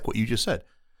is just like what you just said,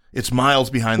 it's miles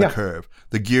behind the curve.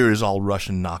 The gear is all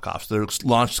Russian knockoffs. Their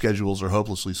launch schedules are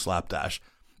hopelessly slapdash.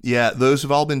 Yeah, those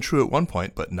have all been true at one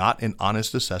point, but not an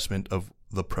honest assessment of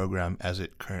the program as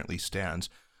it currently stands.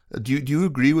 Do you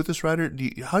agree with this, Ryder?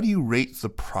 How do you rate the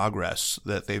progress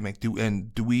that they make?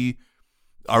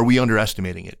 Are we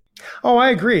underestimating it? Oh, I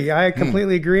agree. I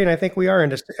completely agree. And I think we are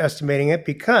underestimating it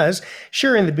because,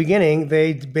 sure, in the beginning,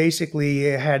 they basically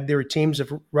there were teams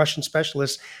of Russian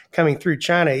specialists coming through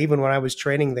China. Even when I was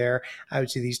training there, I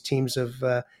would see these teams of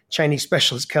Chinese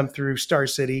specialists come through Star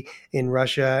City in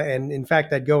Russia. And in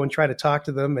fact, I'd go and try to talk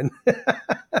to them and,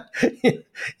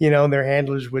 and their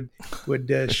handlers would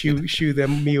shoo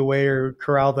me away or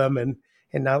corral them and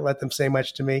not let them say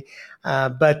much to me.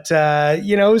 But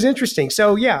it was interesting.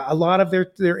 So, a lot of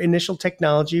their initial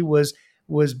technology was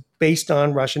based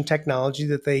on Russian technology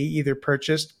that they either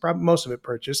purchased, most of it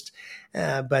purchased.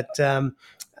 But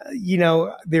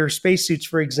their spacesuits,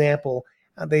 for example,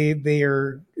 they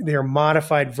are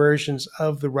modified versions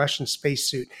of the Russian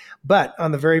spacesuit. But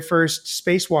on the very first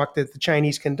spacewalk that the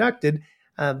Chinese conducted,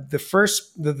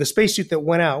 the spacesuit that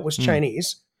went out was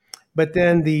Chinese. But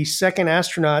then the second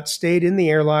astronaut stayed in the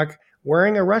airlock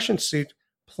wearing a Russian suit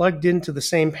plugged into the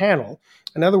same panel.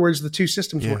 In other words, the two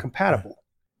systems were compatible,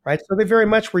 right? So they very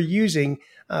much were using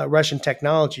Russian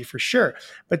technology for sure,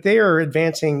 but they are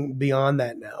advancing beyond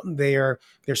that now. Their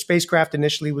spacecraft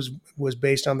initially was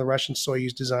based on the Russian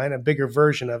Soyuz design, a bigger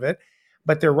version of it,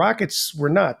 but their rockets were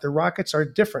not. Their rockets are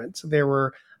different. They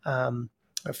were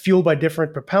fueled by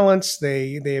different propellants.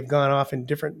 They have gone off in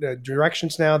different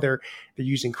directions now. They're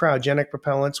using cryogenic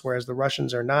propellants, whereas the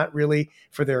Russians are not really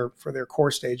for their core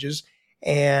stages.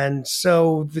 And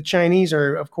so the Chinese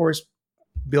are, of course,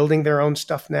 building their own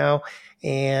stuff now,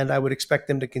 and I would expect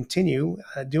them to continue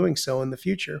doing so in the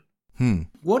future.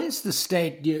 What is the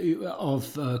state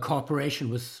of cooperation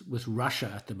with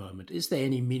Russia at the moment? Is there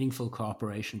any meaningful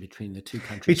cooperation between the two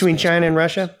countries? Between China and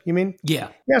Russia, you mean? Yeah.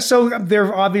 Yeah, so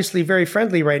they're obviously very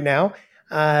friendly right now.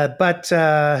 But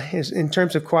in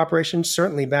terms of cooperation,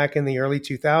 certainly back in the early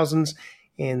 2000s,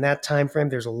 in that time frame,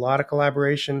 there's a lot of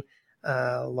collaboration,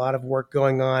 a lot of work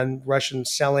going on,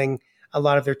 Russians selling a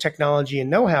lot of their technology and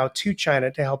know-how to China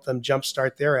to help them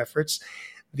jumpstart their efforts.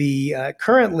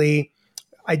 Currently,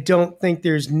 I don't think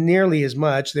there's nearly as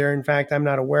much there. In fact, I'm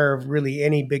not aware of really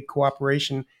any big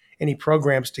cooperation, any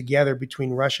programs together between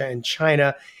Russia and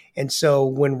China. And so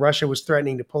when Russia was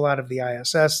threatening to pull out of the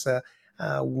ISS,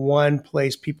 one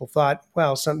place people thought,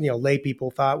 well, some lay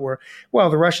people thought were, well,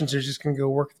 the Russians are just going to go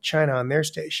work with China on their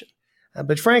station.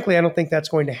 But frankly, I don't think that's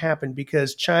going to happen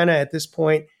because China at this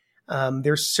point,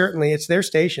 it's their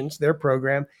stations, their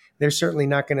program. They're certainly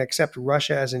not going to accept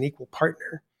Russia as an equal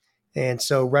partner. And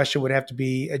so Russia would have to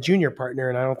be a junior partner.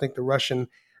 And I don't think the Russians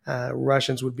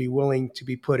would be willing to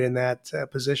be put in that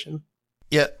position.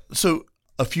 Yeah. So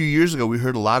a few years ago, we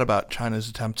heard a lot about China's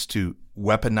attempts to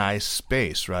weaponize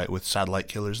space, right, with satellite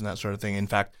killers and that sort of thing. In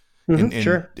fact,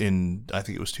 in I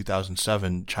think it was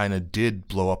 2007, China did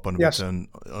blow up one of its own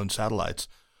satellites.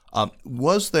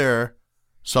 Was there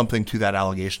something to that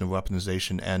allegation of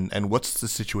weaponization, and what's the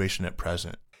situation at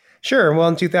present? Sure. Well,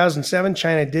 in 2007,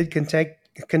 China did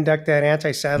conduct that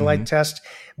anti-satellite test,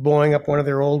 blowing up one of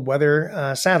their old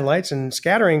weather satellites and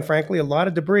scattering, frankly, a lot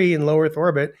of debris in low Earth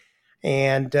orbit.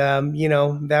 And,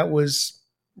 that was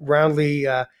roundly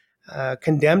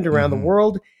condemned around the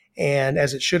world, and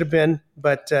as it should have been.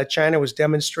 But China was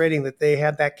demonstrating that they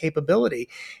had that capability.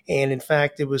 And in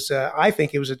fact, it was, I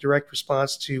think it was a direct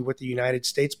response to what the United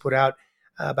States put out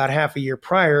about half a year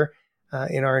prior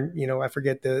in our, I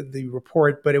forget the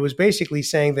report, but it was basically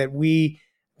saying that we,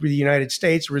 the United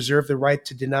States, reserve the right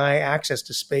to deny access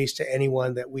to space to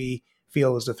anyone that we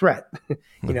feel is a threat,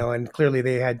 and clearly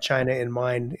they had China in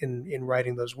mind in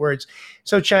writing those words.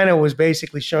 So China was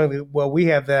basically showing that, well, we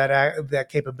have that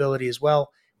capability as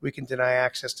well. We can deny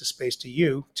access to space to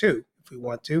you too, if we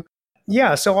want to.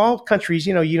 Yeah. So all countries,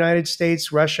 United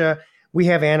States, Russia, we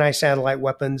have anti-satellite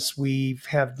weapons. We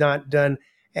have not done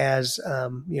as,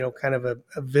 kind of a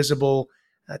visible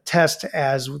test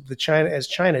as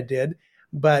China did.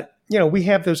 But, we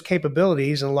have those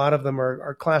capabilities, and a lot of them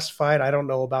are classified. I don't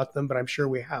know about them, but I'm sure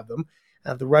we have them.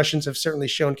 The Russians have certainly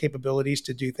shown capabilities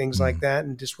to do things like that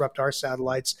and disrupt our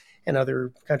satellites and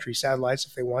other countries' satellites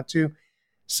if they want to.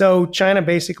 So China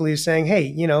basically is saying,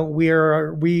 hey,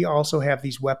 we also have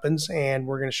these weapons, and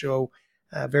we're going to show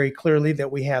very clearly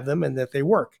that we have them and that they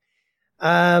work.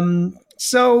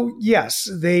 So, yes,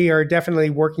 they are definitely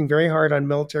working very hard on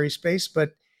military space,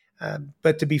 but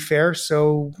to be fair,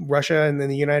 so Russia and then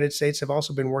the United States have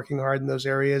also been working hard in those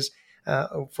areas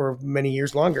for many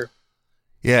years longer.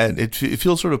 Yeah, it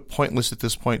feels sort of pointless at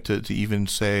this point to even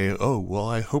say, oh, well,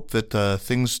 I hope that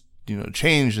things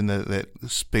change and that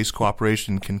space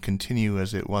cooperation can continue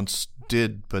as it once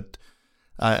did. But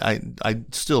I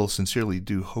still sincerely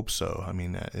do hope so. I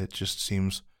mean, it just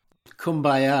seems...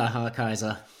 Kumbaya, Herr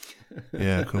Kaiser.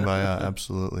 Yeah, kumbaya,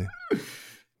 absolutely.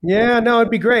 Yeah, no,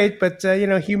 it'd be great, but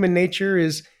human nature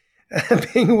is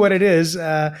being what it is.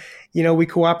 We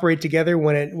cooperate together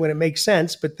when it makes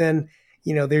sense, but then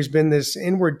there's been this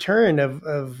inward turn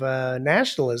of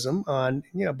nationalism on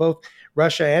both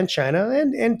Russia and China,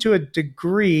 and to a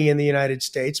degree in the United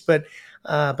States, but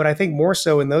I think more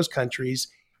so in those countries,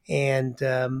 and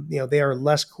they are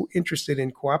less interested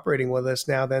in cooperating with us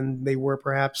now than they were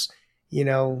perhaps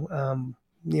 10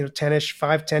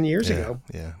 years ago.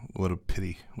 Yeah. What a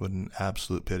pity. What an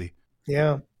absolute pity.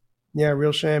 Yeah. Yeah.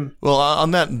 Real shame. Well,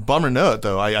 on that bummer note,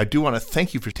 though, I do want to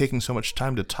thank you for taking so much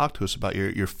time to talk to us about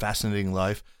your fascinating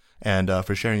life and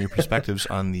for sharing your perspectives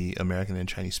on the American and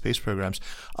Chinese space programs.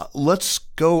 Let's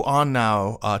go on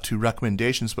now to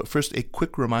recommendations. But first, a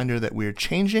quick reminder that we're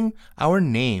changing our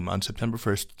name on September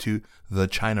 1st to The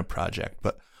China Project.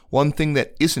 But one thing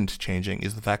that isn't changing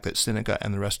is the fact that Sinica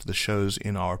and the rest of the shows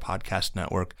in our podcast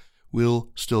network will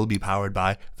still be powered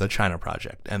by The China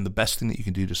Project. And the best thing that you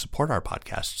can do to support our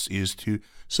podcasts is to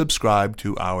subscribe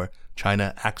to our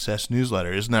China Access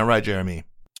newsletter. Isn't that right, Jeremy?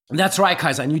 That's right,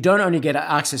 Kaiser. And you don't only get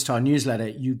access to our newsletter,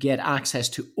 you get access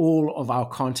to all of our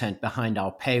content behind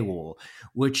our paywall,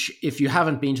 which, if you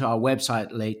haven't been to our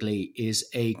website lately, is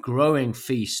a growing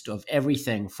feast of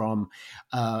everything from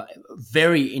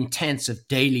very intensive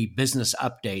daily business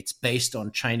updates based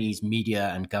on Chinese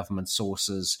media and government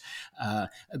sources, a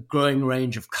growing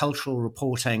range of cultural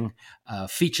reporting,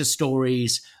 feature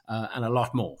stories, and a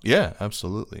lot more. Yeah,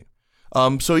 absolutely.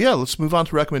 So yeah, let's move on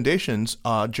to recommendations.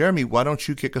 Jeremy, why don't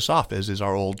you kick us off, as is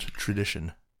our old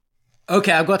tradition?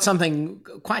 Okay, I've got something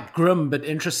quite grim but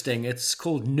interesting. It's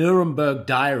called Nuremberg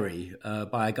Diary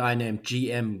by a guy named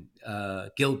G.M.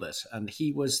 Gilbert, and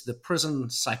he was the prison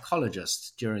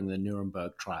psychologist during the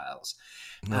Nuremberg trials.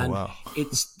 Wow.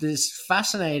 It's this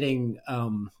fascinating,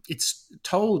 it's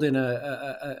told in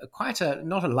a quite a,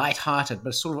 not a lighthearted,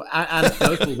 but sort of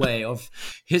anecdotal way of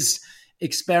his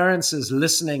experiences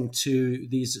listening to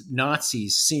these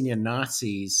Nazis, senior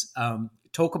Nazis,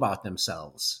 talk about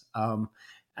themselves.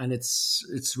 And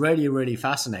it's really, really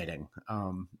fascinating.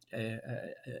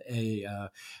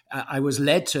 I was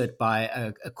led to it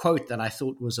by a quote that I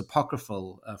thought was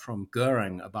apocryphal from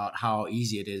Goering about how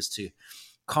easy it is to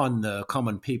con the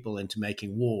common people into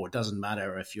making war. It doesn't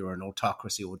matter if you're an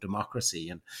autocracy or democracy.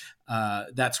 And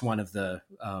that's one of the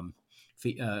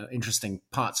interesting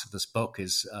parts of this book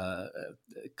is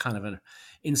kind of an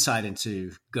insight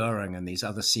into Goering and these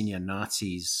other senior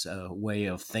Nazis' way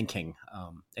of thinking.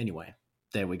 Anyway,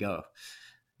 there we go.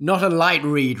 Not a light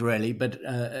read, really, but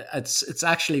it's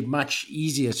actually much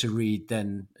easier to read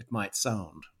than it might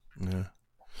sound. Yeah.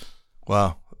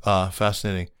 Wow.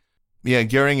 Fascinating. Yeah,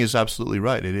 Goering is absolutely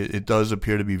right. It does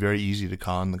appear to be very easy to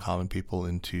con the common people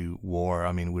into war.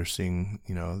 I mean, we're seeing,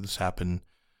 this happen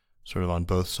sort of on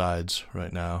both sides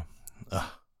right now.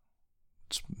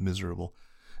 It's miserable.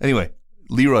 Anyway,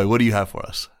 Leroy, what do you have for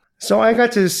us? So I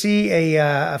got to see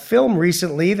a film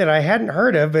recently that I hadn't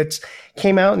heard of. It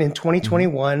came out in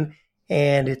 2021,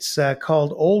 and it's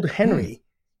called Old Henry.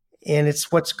 And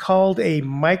it's what's called a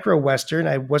micro-Western.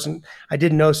 I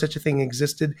didn't know such a thing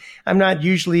existed. I'm not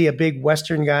usually a big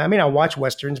Western guy. I mean, I watch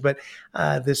Westerns, but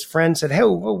this friend said, hey,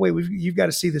 wait, you've got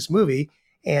to see this movie.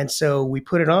 And so we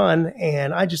put it on,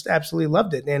 and I just absolutely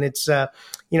loved it. And it's,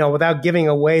 without giving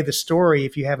away the story,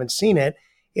 if you haven't seen it,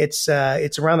 it's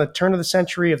around the turn of the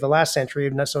century, of the last century.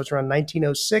 So it's around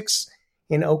 1906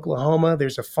 in Oklahoma.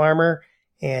 There's a farmer,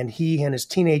 and he and his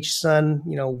teenage son,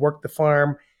 work the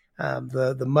farm.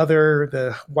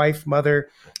 The wife mother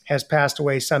has passed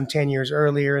away some 10 years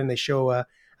earlier, and they show a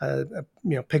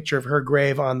picture of her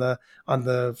grave on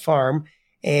the farm.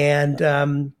 And,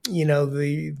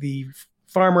 the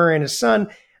farmer and his son,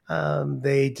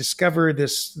 they discover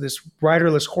this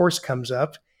riderless horse comes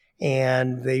up,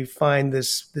 and they find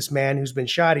this man who's been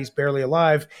shot. He's barely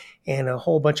alive, and a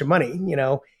whole bunch of money,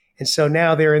 And so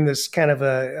now they're in this kind of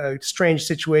a strange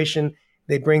situation.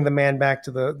 They bring the man back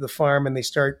to the farm, and they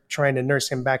start trying to nurse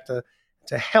him back to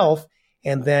health.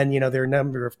 And then, there are a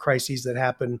number of crises that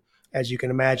happen, as you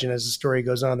can imagine, as the story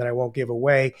goes on, that I won't give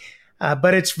away.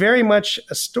 But it's very much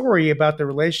a story about the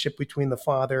relationship between the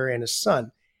father and his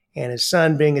son. And his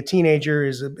son, being a teenager,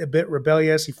 is a bit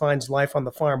rebellious. He finds life on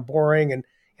the farm boring and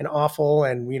awful.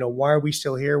 And, why are we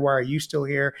still here? Why are you still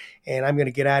here? And I'm going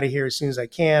to get out of here as soon as I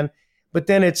can. But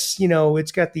then it's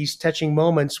got these touching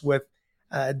moments with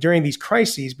during these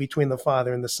crises between the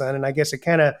father and the son. And I guess it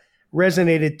kind of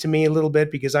resonated to me a little bit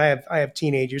because I have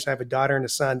teenagers. I have a daughter and a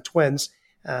son, twins,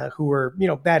 who are,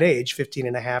 that age, 15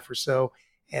 and a half or so.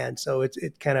 And so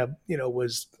it kind of,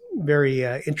 was very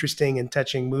interesting and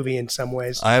touching movie in some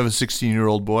ways. I have a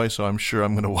 16-year-old boy, so I'm sure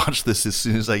I'm going to watch this as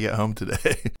soon as I get home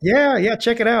today. Yeah,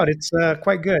 check it out. It's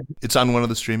quite good. It's on one of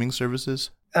the streaming services?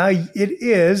 It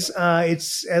is.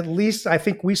 It's at least, I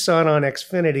think we saw it on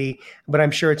Xfinity, but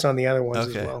I'm sure it's on the other ones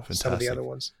as well. Fantastic. Some of the other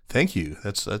ones. Thank you.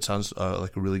 That sounds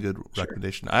like a really good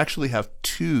recommendation. I actually have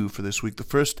two for this week. The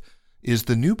first is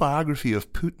the new biography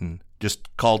of Putin,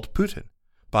 just called Putin,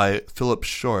 by Philip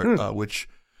Short, which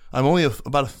I'm only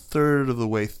about a third of the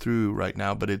way through right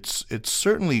now, but it's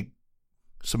certainly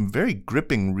some very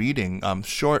gripping reading.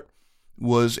 Short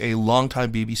was a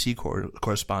longtime BBC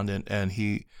correspondent, and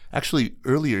he actually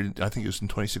earlier, I think it was in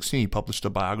 2016, he published a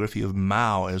biography of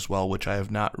Mao as well, which I have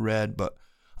not read, but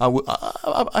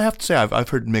I have to say I've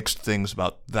heard mixed things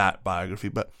about that biography.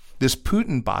 But this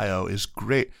Putin bio is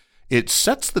great. It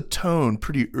sets the tone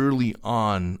pretty early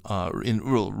on,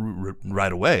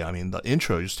 right away. I mean, the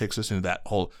intro just takes us into that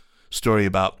whole story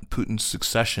about Putin's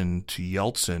succession to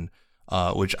Yeltsin,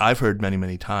 which I've heard many,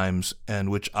 many times,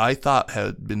 and which I thought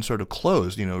had been sort of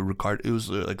closed. It was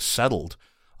like settled,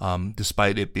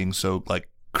 despite it being so like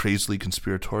crazily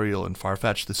conspiratorial and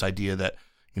far-fetched. This idea that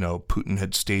Putin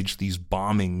had staged these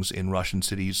bombings in Russian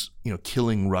cities,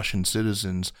 killing Russian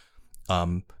citizens.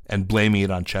 And blaming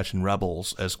it on Chechen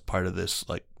rebels as part of this,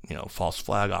 false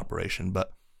flag operation.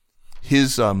 But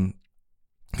his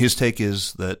take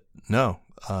is that no,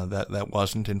 that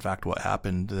wasn't in fact what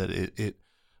happened. That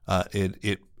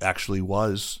it actually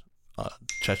was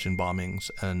Chechen bombings,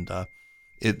 and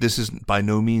this is by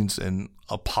no means an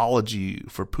apology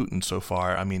for Putin so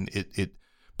far. I mean, it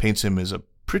paints him as a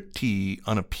pretty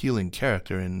unappealing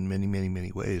character in many, many,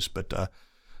 many ways. But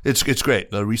it's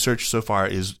great. The research so far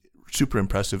is super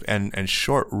impressive, and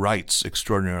Short writes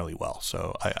extraordinarily well.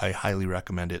 So I highly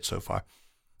recommend it so far.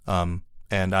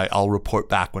 And I'll report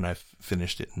back when I've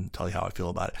finished it and tell you how I feel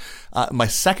about it. My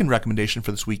second recommendation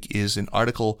for this week is an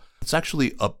article. It's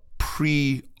actually a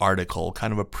pre-article,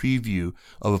 kind of a preview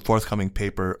of a forthcoming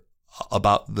paper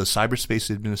about the Cyberspace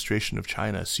Administration of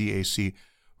China, CAC,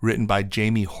 written by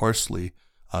Jamie Horsley,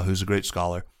 who's a great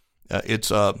scholar.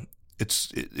 It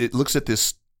looks at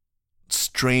this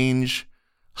strange,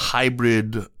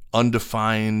 hybrid,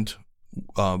 undefined,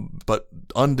 but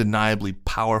undeniably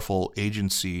powerful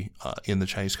agency in the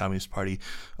Chinese Communist Party.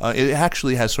 It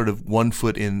actually has sort of one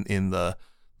foot in the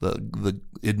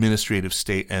administrative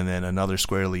state and then another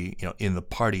squarely, in the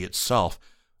party itself.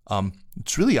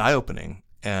 It's really eye-opening,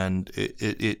 and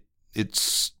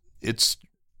it's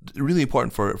really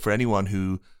important for anyone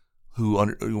who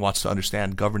wants to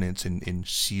understand governance in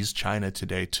Xi's China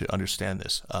today to understand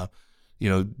this.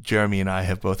 Jeremy and I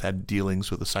have both had dealings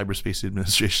with the Cyberspace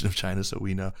Administration of China, so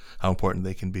we know how important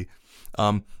they can be.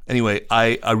 Anyway,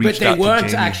 I reached out to Jamie. But they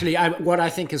weren't actually. What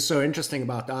I think is so interesting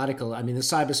about the article, I mean, the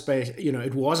cyberspace,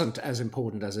 it wasn't as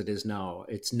important as it is now.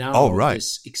 It's now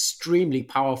this extremely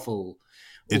powerful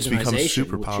It's become organization,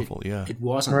 super powerful, yeah. It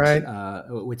wasn't,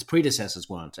 its predecessors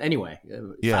weren't. Anyway,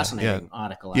 fascinating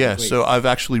article. Yeah, so I've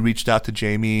actually reached out to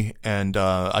Jamie, and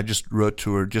I just wrote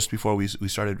to her just before we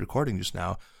started recording just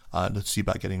now. Let's see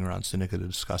about getting her on Sinica to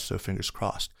discuss, so fingers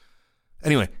crossed.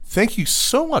 Anyway, thank you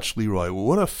so much, Leroy.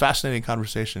 What a fascinating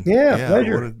conversation. Yeah,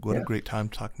 pleasure. What a great time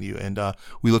talking to you. And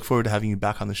we look forward to having you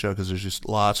back on the show because there's just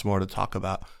lots more to talk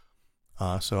about.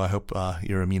 So I hope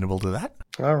you're amenable to that.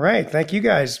 All right. Thank you,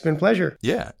 guys. It's been a pleasure.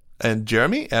 Yeah. And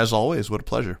Jeremy, as always, what a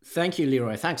pleasure. Thank you,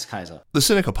 Leroy. Thanks, Kaiser. The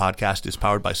Sinica podcast is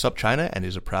powered by SupChina and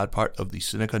is a proud part of the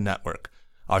Sinica Network.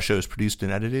 Our show is produced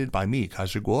and edited by me,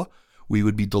 Kaiser Kuo. We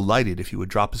would be delighted if you would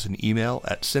drop us an email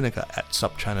at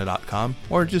sinica@supchina.com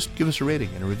or just give us a rating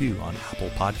and a review on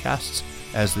Apple Podcasts,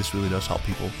 as this really does help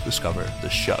people discover the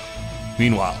show.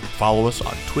 Meanwhile, follow us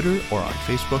on Twitter or on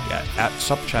Facebook at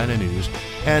SupChina News,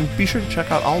 and be sure to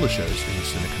check out all the shows in the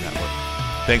Sinica Network.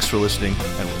 Thanks for listening,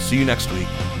 and we'll see you next week.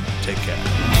 Take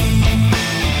care.